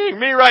 ding, ding.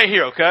 Me right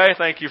here, okay?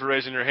 Thank you for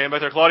raising your hand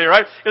back there, Claudia,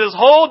 right? It's this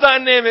whole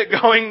dynamic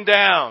going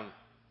down.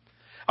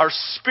 Our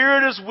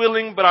spirit is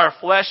willing, but our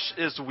flesh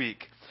is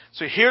weak.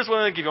 So here's what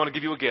I'm going to give you. I want to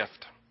give you a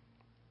gift.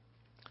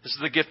 This is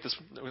the gift. It's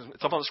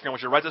up on the screen. I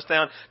want you to write this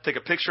down. Take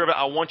a picture of it.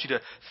 I want you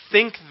to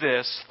think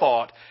this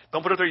thought.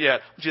 Don't put it there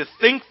yet. I want you to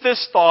think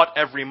this thought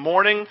every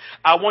morning.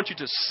 I want you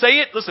to say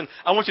it. Listen,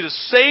 I want you to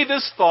say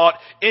this thought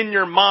in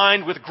your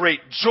mind with great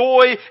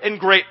joy and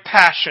great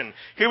passion.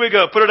 Here we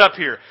go. Put it up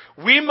here.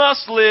 We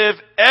must live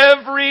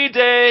every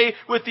day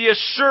with the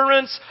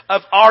assurance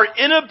of our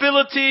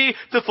inability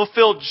to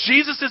fulfill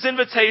Jesus'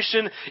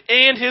 invitation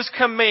and His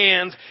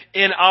command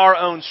in our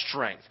own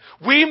strength.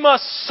 We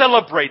must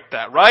celebrate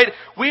that, right?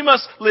 We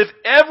must live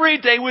every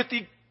day with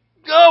the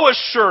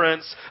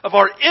assurance of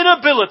our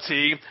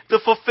inability to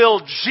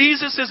fulfill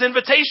Jesus'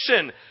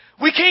 invitation.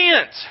 We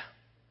can't.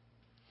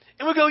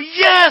 And we go,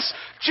 yes,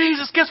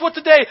 Jesus, guess what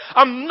today?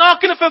 I'm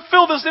not going to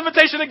fulfill this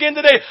invitation again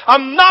today.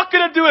 I'm not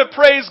going to do it,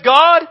 praise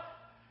God,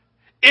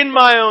 in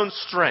my own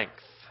strength.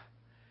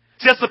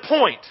 See, that's the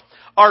point.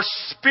 Our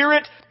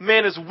spirit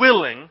man is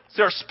willing.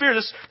 See, our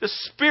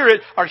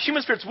spirit, our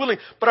human spirit's willing,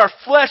 but our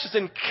flesh is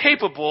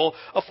incapable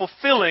of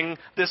fulfilling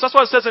this. That's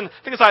why it says in,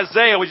 I think it's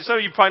Isaiah, which some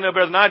of you probably know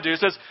better than I do. It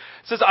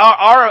says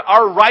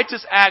our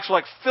righteous acts are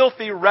like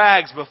filthy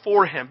rags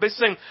before Him.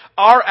 Basically saying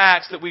our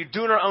acts that we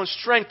do in our own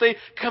strength,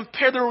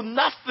 they're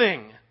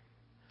nothing.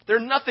 They're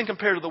nothing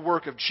compared to the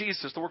work of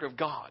Jesus, the work of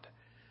God.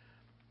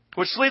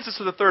 Which leads us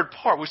to the third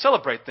part. We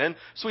celebrate then.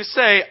 So we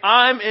say,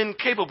 I'm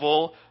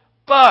incapable,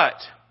 but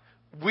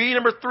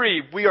number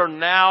 3, we are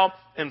now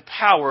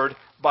empowered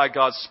by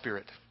God's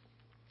Spirit.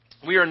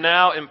 We are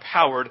now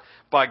empowered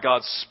by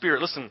God's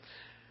Spirit. Listen,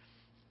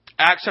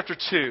 Acts chapter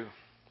 2,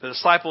 the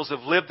disciples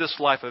have lived this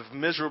life of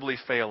miserably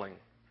failing.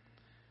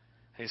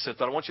 And He said,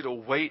 but I want you to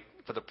wait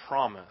for the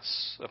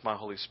promise of my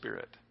Holy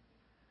Spirit.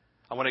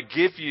 I want to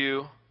give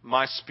you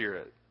my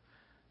Spirit,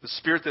 the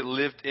Spirit that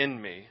lived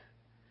in me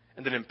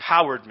and that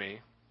empowered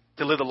me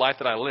to live the life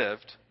that I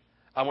lived.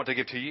 I want to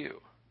give to you.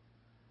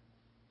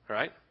 All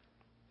right?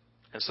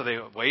 And so they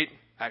wait,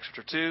 Acts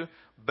chapter 2,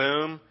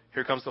 boom,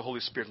 here comes the Holy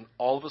Spirit. And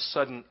all of a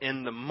sudden,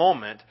 in the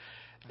moment,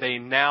 they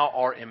now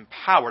are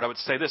empowered. I would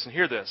say this, and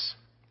hear this.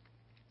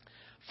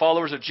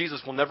 Followers of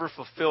Jesus will never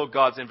fulfill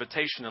God's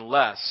invitation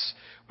unless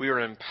we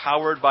are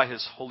empowered by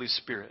His Holy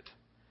Spirit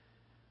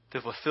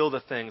to fulfill the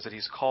things that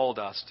He's called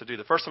us to do.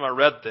 The first time I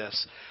read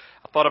this,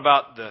 I thought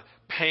about the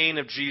pain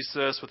of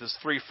Jesus with His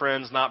 3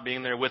 friends not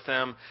being there with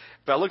Him.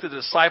 But I looked at the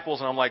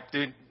disciples and I'm like,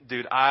 dude,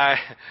 I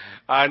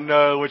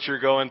know what you're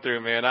going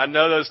through, man. I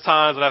know those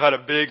times when I've had a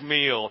big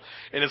meal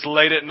and it's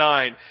late at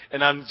night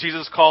and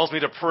Jesus calls me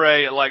to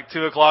pray at like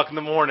 2 o'clock in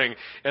the morning.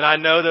 And I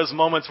know those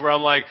moments where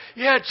I'm like,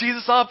 yeah,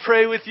 Jesus, I'll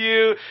pray with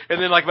you.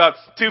 And then like about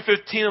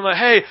 2:15, I'm like,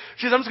 hey,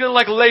 Jesus, I'm just going to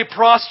like lay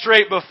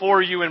prostrate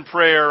before you in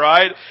prayer,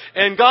 right?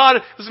 And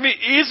God, this would be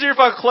easier if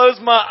I close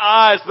my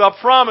eyes, but I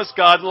promise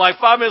God, and like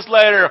 5 minutes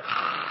later,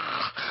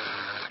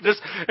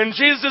 and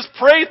Jesus just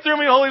pray through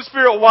me, Holy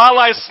Spirit, while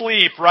I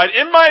sleep, right?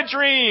 In my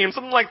dream,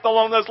 something like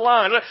along those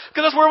lines.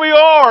 Because that's where we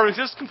are. It's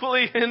just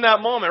completely in that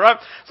moment, right?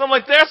 So I'm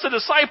like, that's the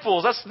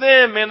disciples. That's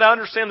them, man. I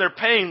understand their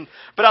pain.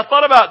 But I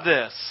thought about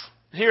this.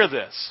 Hear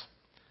this.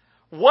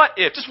 What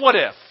if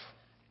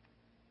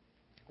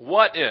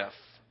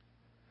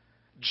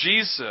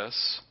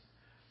Jesus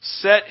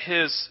set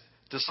His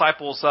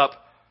disciples up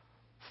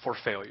for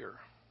failure?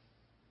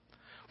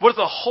 What if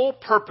the whole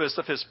purpose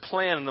of His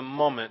plan in the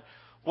moment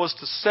was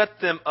to set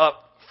them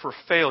up for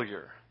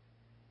failure?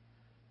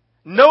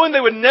 Knowing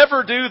they would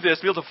never do this,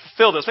 be able to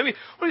fulfill this. Maybe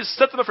what if He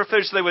set them up for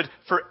failure so they would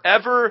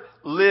forever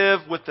live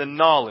with the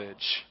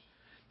knowledge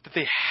that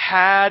they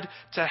had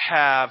to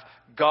have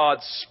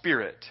God's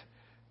Spirit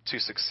to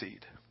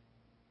succeed?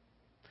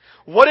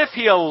 What if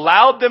He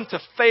allowed them to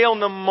fail in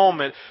the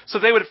moment so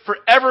they would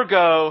forever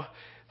go,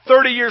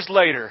 30 years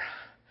later,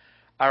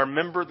 I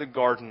remember the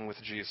garden with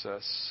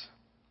Jesus.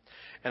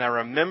 And I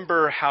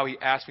remember how He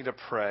asked me to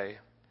pray.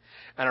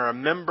 And I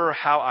remember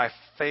how I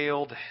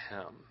failed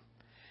Him.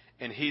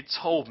 And He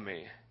told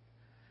me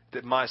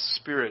that my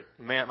spirit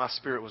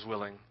was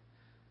willing.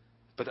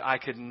 But I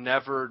could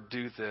never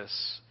do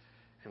this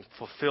and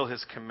fulfill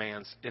His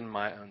commands in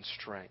my own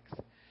strength.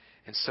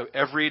 And so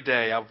every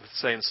day, I would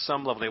say in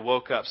some level, they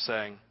woke up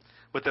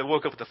with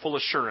the full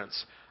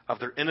assurance of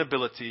their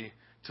inability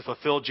to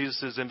fulfill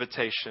Jesus'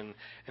 invitation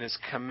and His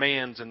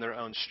commands in their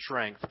own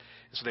strength. And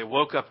so they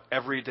woke up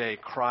every day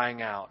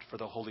crying out for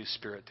the Holy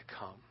Spirit to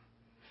come.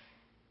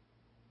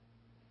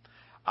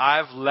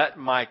 I've let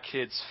my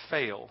kids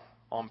fail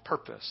on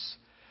purpose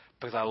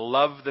because I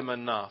love them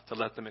enough to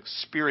let them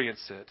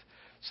experience it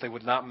so they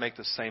would not make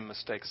the same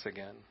mistakes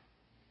again.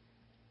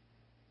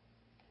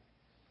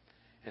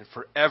 And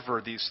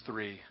forever these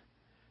 3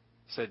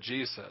 said,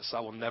 Jesus, I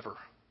will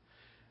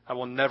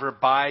never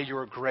by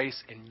your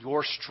grace and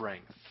your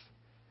strength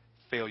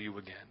fail you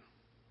again.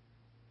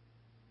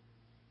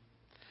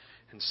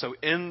 And so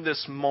in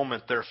this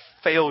moment, their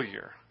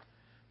failure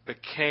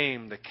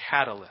became the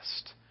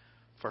catalyst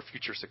for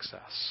future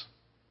success.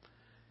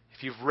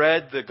 If you've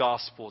read the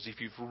Gospels, if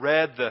you've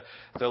read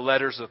the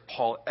letters of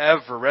Paul,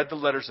 ever read the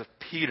letters of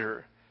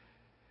Peter,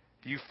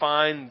 you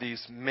find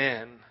these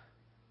men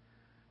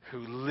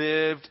who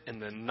lived in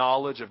the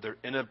knowledge of their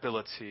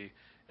inability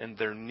and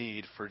their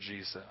need for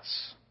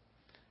Jesus.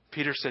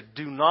 Peter said,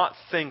 do not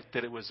think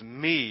that it was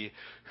me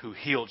who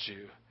healed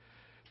you.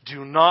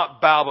 Do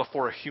not bow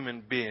before a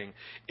human being.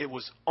 It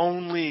was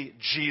only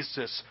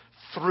Jesus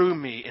through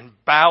me, and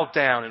bow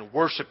down and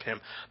worship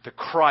him, the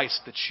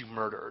Christ that you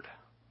murdered.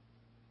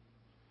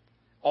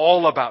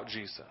 All about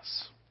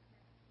Jesus.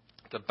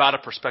 It's about a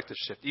perspective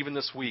shift. Even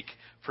this week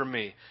for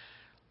me.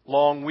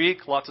 Long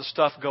week, lots of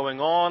stuff going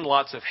on,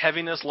 lots of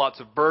heaviness, lots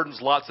of burdens,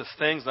 lots of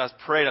things. And I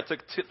prayed. I took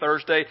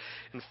Thursday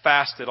and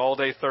fasted all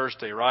day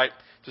Thursday, right?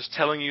 Just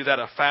telling you that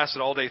I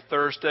fasted all day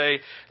Thursday.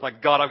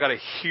 Like, God, I've got to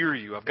hear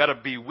you. I've got to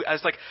be...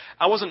 It's like,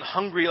 I wasn't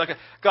hungry. Like,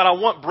 God, I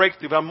want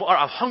breakthrough, but I'm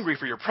hungry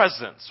for your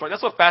presence. Right?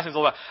 That's what fasting is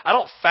all about. I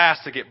don't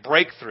fast to get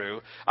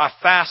breakthrough. I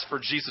fast for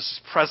Jesus'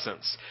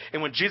 presence.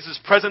 And when Jesus'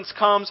 presence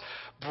comes,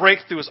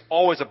 breakthrough is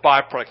always a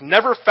byproduct.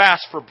 Never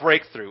fast for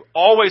breakthrough.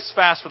 Always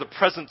fast for the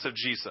presence of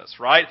Jesus,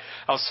 right?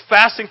 I was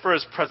fasting for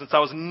his presence. I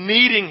was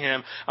needing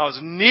him. I was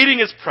needing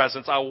his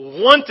presence. I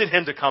wanted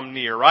him to come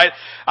near, right?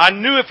 I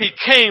knew if he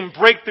came,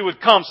 breakthrough would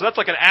come. So that's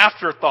like an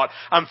afterthought.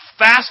 I'm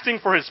fasting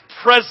for his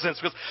presence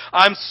because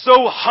I'm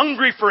so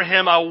hungry for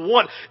him. I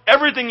want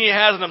everything he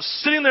has, and I'm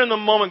sitting there in the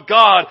moment.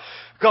 God,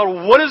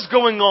 what is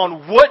going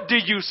on? What do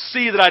you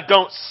see that I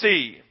don't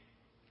see?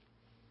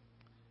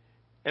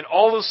 And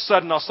all of a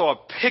sudden I saw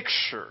a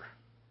picture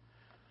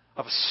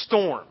of a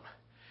storm.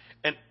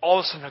 And all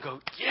of a sudden I go,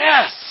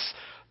 yes!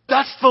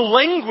 That's the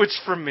language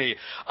for me.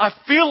 I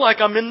feel like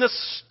I'm in this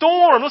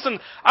storm. Listen,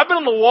 I've been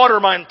in the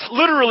water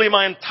literally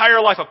my entire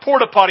life, a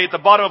porta potty at the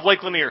bottom of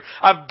Lake Lanier.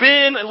 I've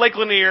been at Lake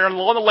Lanier and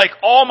along the lake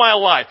all my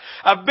life.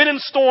 I've been in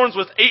storms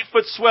with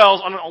 8-foot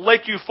swells on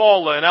Lake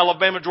Eufaula in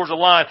Alabama-Georgia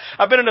line.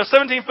 I've been in a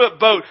 17-foot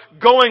boat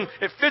going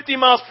at 50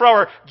 miles per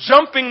hour,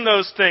 jumping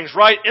those things,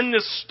 right? In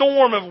this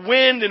storm of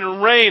wind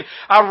and rain.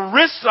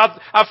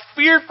 I've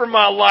feared for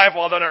my life,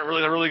 although I'm not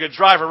really a really good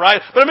driver,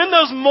 right? But I'm in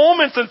those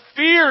moments of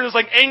fear and it's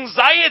like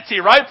anxiety.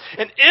 Right?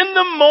 And in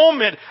the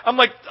moment, I'm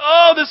like,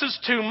 oh, this is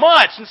too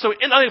much. And so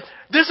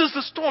this is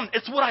the storm.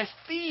 It's what I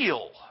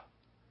feel.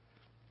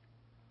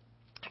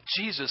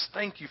 Jesus,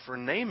 thank you for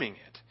naming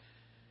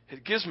it.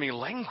 It gives me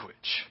language.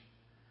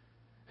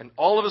 And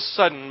all of a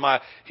sudden,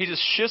 he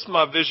just shifts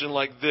my vision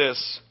like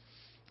this.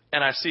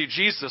 And I see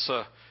Jesus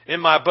in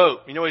my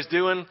boat. You know what he's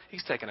doing?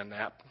 He's taking a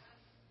nap.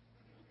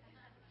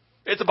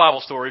 It's a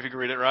Bible story if you can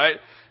read it, right?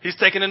 He's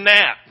taking a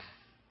nap.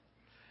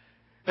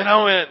 And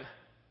I went...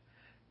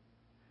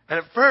 And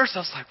at first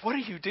I was like, what are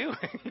you doing?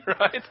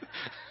 Right?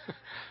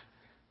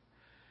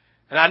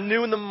 And I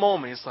knew in the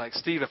moment, it's like,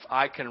 Steve, if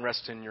I can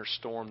rest in your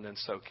storm, then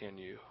so can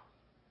you.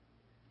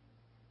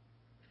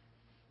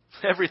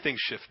 Everything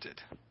shifted.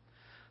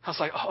 I was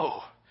like,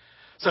 oh,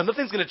 so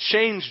nothing's going to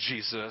change,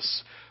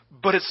 Jesus,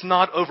 but it's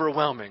not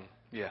overwhelming.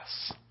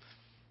 Yes.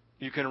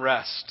 You can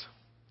rest.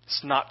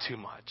 It's not too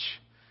much.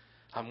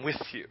 I'm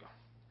with you.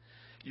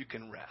 You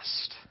can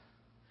rest.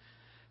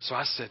 So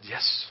I said,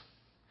 yes.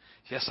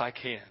 Yes, I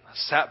can. I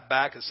sat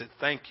back and said,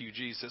 thank you,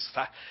 Jesus.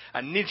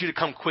 I need you to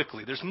come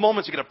quickly. There's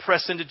moments you're going to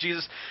press into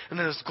Jesus, and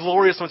then there's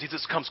glorious moments he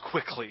just comes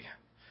quickly.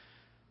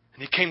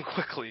 And he came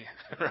quickly,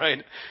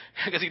 right?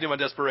 I guess he did my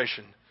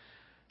desperation.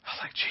 I was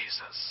like,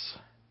 Jesus,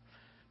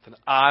 then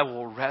I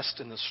will rest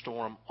in the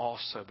storm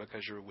also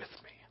because you're with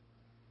me.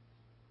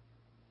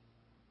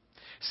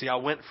 See, I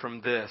went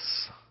from this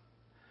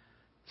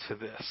to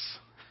this,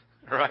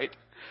 right?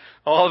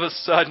 All of a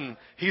sudden,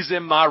 he's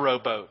in my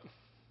rowboat.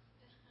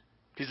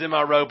 He's in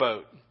my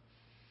rowboat,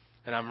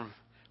 and I'm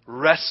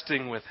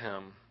resting with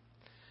him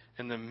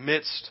in the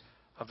midst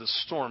of the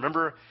storm.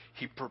 Remember,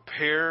 he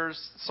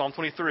prepares, Psalm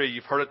 23,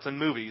 you've heard it in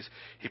movies,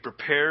 he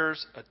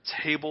prepares a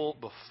table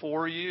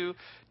before you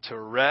to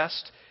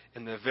rest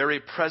in the very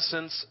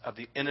presence of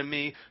the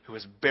enemy who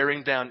is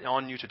bearing down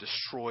on you to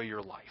destroy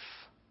your life.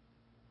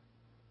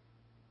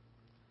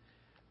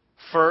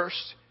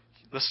 First,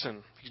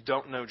 listen, if you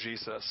don't know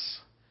Jesus,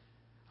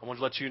 I want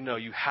to let you know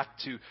you have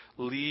to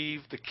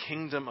leave the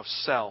kingdom of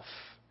self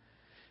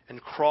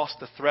and cross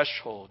the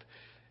threshold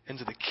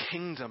into the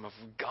kingdom of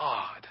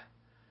God.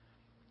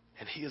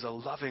 And he is a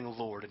loving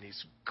Lord, and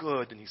he's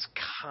good, and he's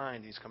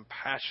kind, he's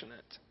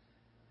compassionate.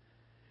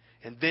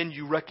 And then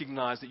you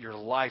recognize that your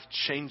life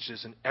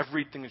changes and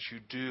everything that you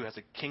do has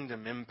a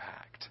kingdom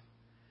impact.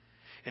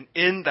 And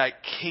in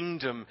that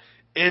kingdom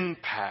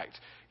impact,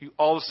 you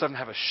all of a sudden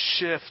have a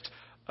shift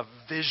of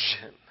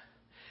vision.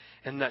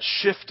 And that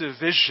shift of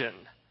vision,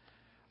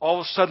 all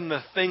of a sudden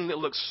the thing that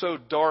looks so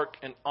dark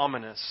and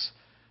ominous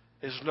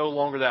is no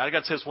longer that. I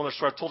got to tell this one other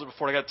story. I've told it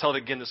before. I got to tell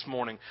it again this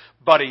morning.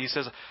 Buddy, he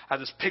says, I have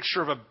this picture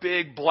of a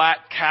big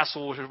black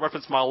castle, which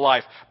references my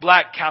life.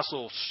 Black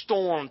castle,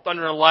 storm,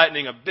 thunder and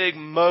lightning, a big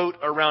moat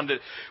around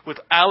it with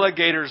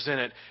alligators in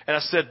it. And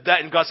I said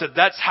that, and God said,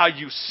 that's how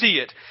you see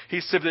it.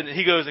 He said, and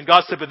he goes, and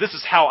God said, but this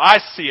is how I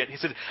see it. He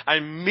said, I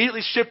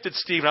immediately shifted,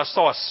 Steve, and I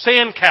saw a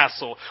sand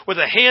castle with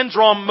a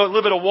hand-drawn moat, a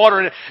little bit of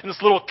water in it, and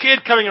this little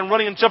kid coming and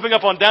running and jumping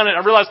up and down it.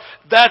 I realized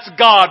that's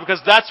God,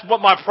 because that's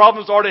what my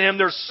problems are to him.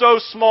 They're so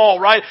small. small,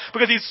 right?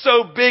 Because He's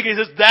so big. He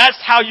says, that's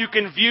how you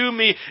can view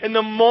me in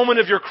the moment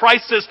of your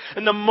crisis,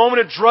 in the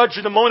moment of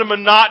drudgery, the moment of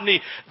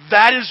monotony.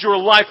 That is your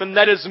life and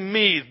that is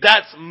me.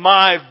 That's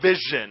my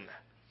vision.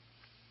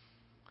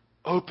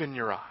 Open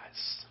your eyes.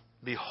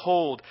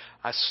 Behold,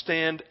 I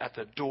stand at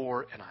the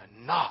door and I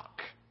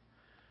knock.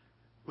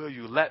 Will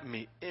you let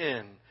me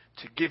in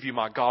to give you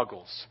my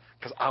goggles?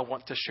 Because I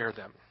want to share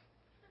them.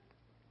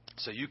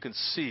 So you can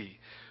see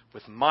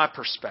with my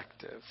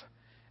perspective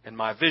and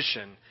my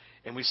vision.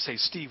 And we say,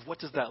 Steve, what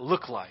does that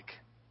look like?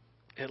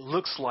 It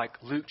looks like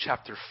Luke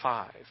chapter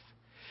 5.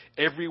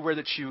 Everywhere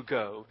that you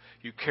go,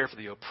 you care for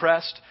the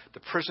oppressed,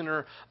 the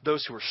prisoner,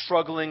 those who are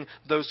struggling,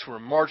 those who are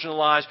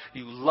marginalized.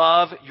 You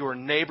love your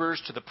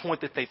neighbors to the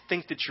point that they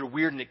think that you're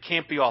weird and it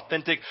can't be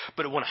authentic,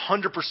 but it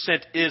 100%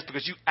 is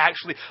because you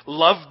actually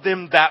love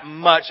them that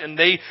much. And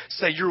they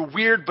say, you're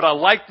weird, but I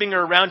like being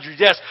around you.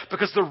 Yes,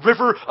 because the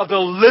river of the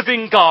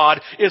living God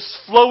is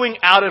flowing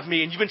out of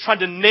me. And you've been trying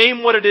to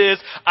name what it is.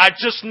 I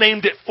just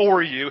named it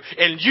for you.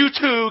 And you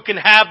too can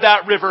have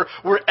that river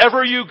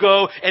wherever you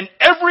go. And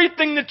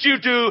everything that you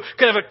do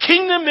can have a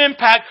kingdom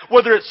impact,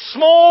 whether it's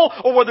small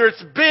or whether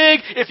it's big,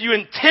 if you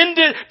intend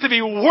it to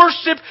be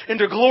worship and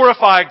to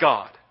glorify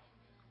God.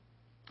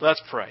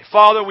 Let's pray.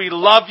 Father, we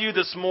love you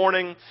this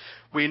morning.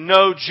 We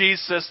know,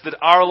 Jesus, that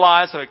our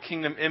lives have a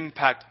kingdom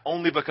impact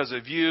only because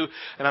of you.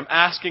 And I'm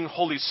asking,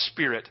 Holy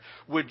Spirit,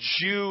 would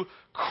you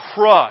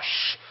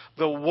crush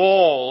the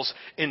walls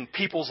in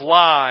people's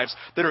lives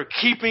that are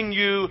keeping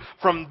you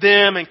from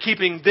them and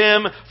keeping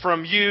them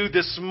from you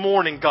this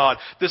morning, God.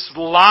 This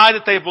lie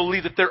that they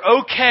believe that they're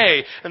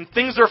okay and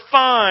things are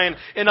fine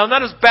and I'm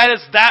not as bad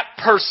as that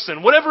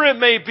person. Whatever it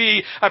may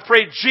be, I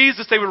pray,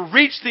 Jesus, they would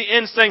reach the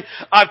end saying,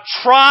 I've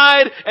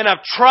tried and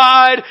I've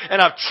tried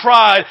and I've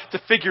tried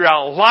to figure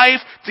out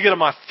life, to get on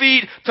my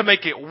feet, to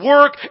make it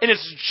work, and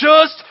it's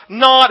just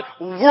not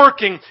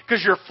working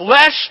because your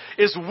flesh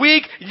is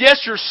weak.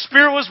 Yes, your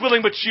spirit was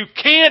willing, but you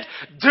can't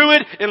do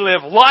it and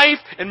live life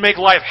and make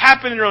life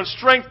happen in your own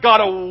strength.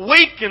 God,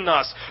 awaken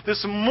us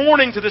this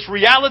morning to this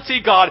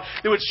reality, God,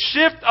 that would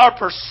shift our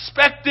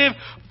perspective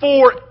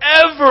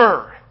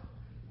forever.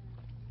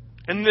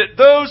 And that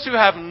those who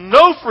have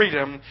no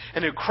freedom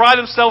and who cry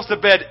themselves to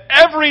bed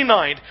every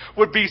night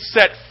would be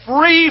set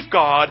free,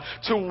 God,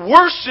 to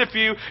worship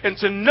you and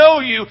to know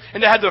you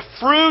and to have the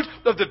fruit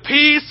of the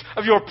peace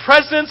of your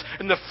presence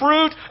and the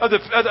fruit of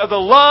the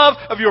love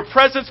of your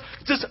presence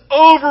just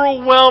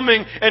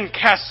overwhelming and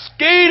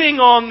cascading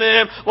on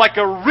them like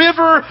a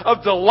river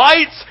of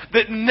delights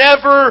that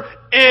never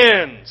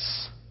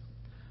ends.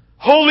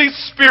 Holy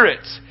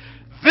Spirit,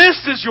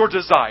 this is your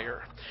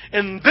desire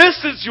and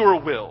this is your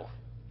will.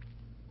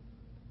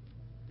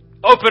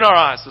 Open our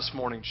eyes this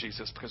morning,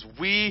 Jesus, because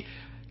we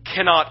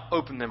cannot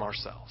open them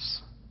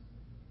ourselves.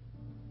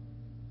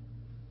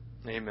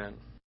 Amen.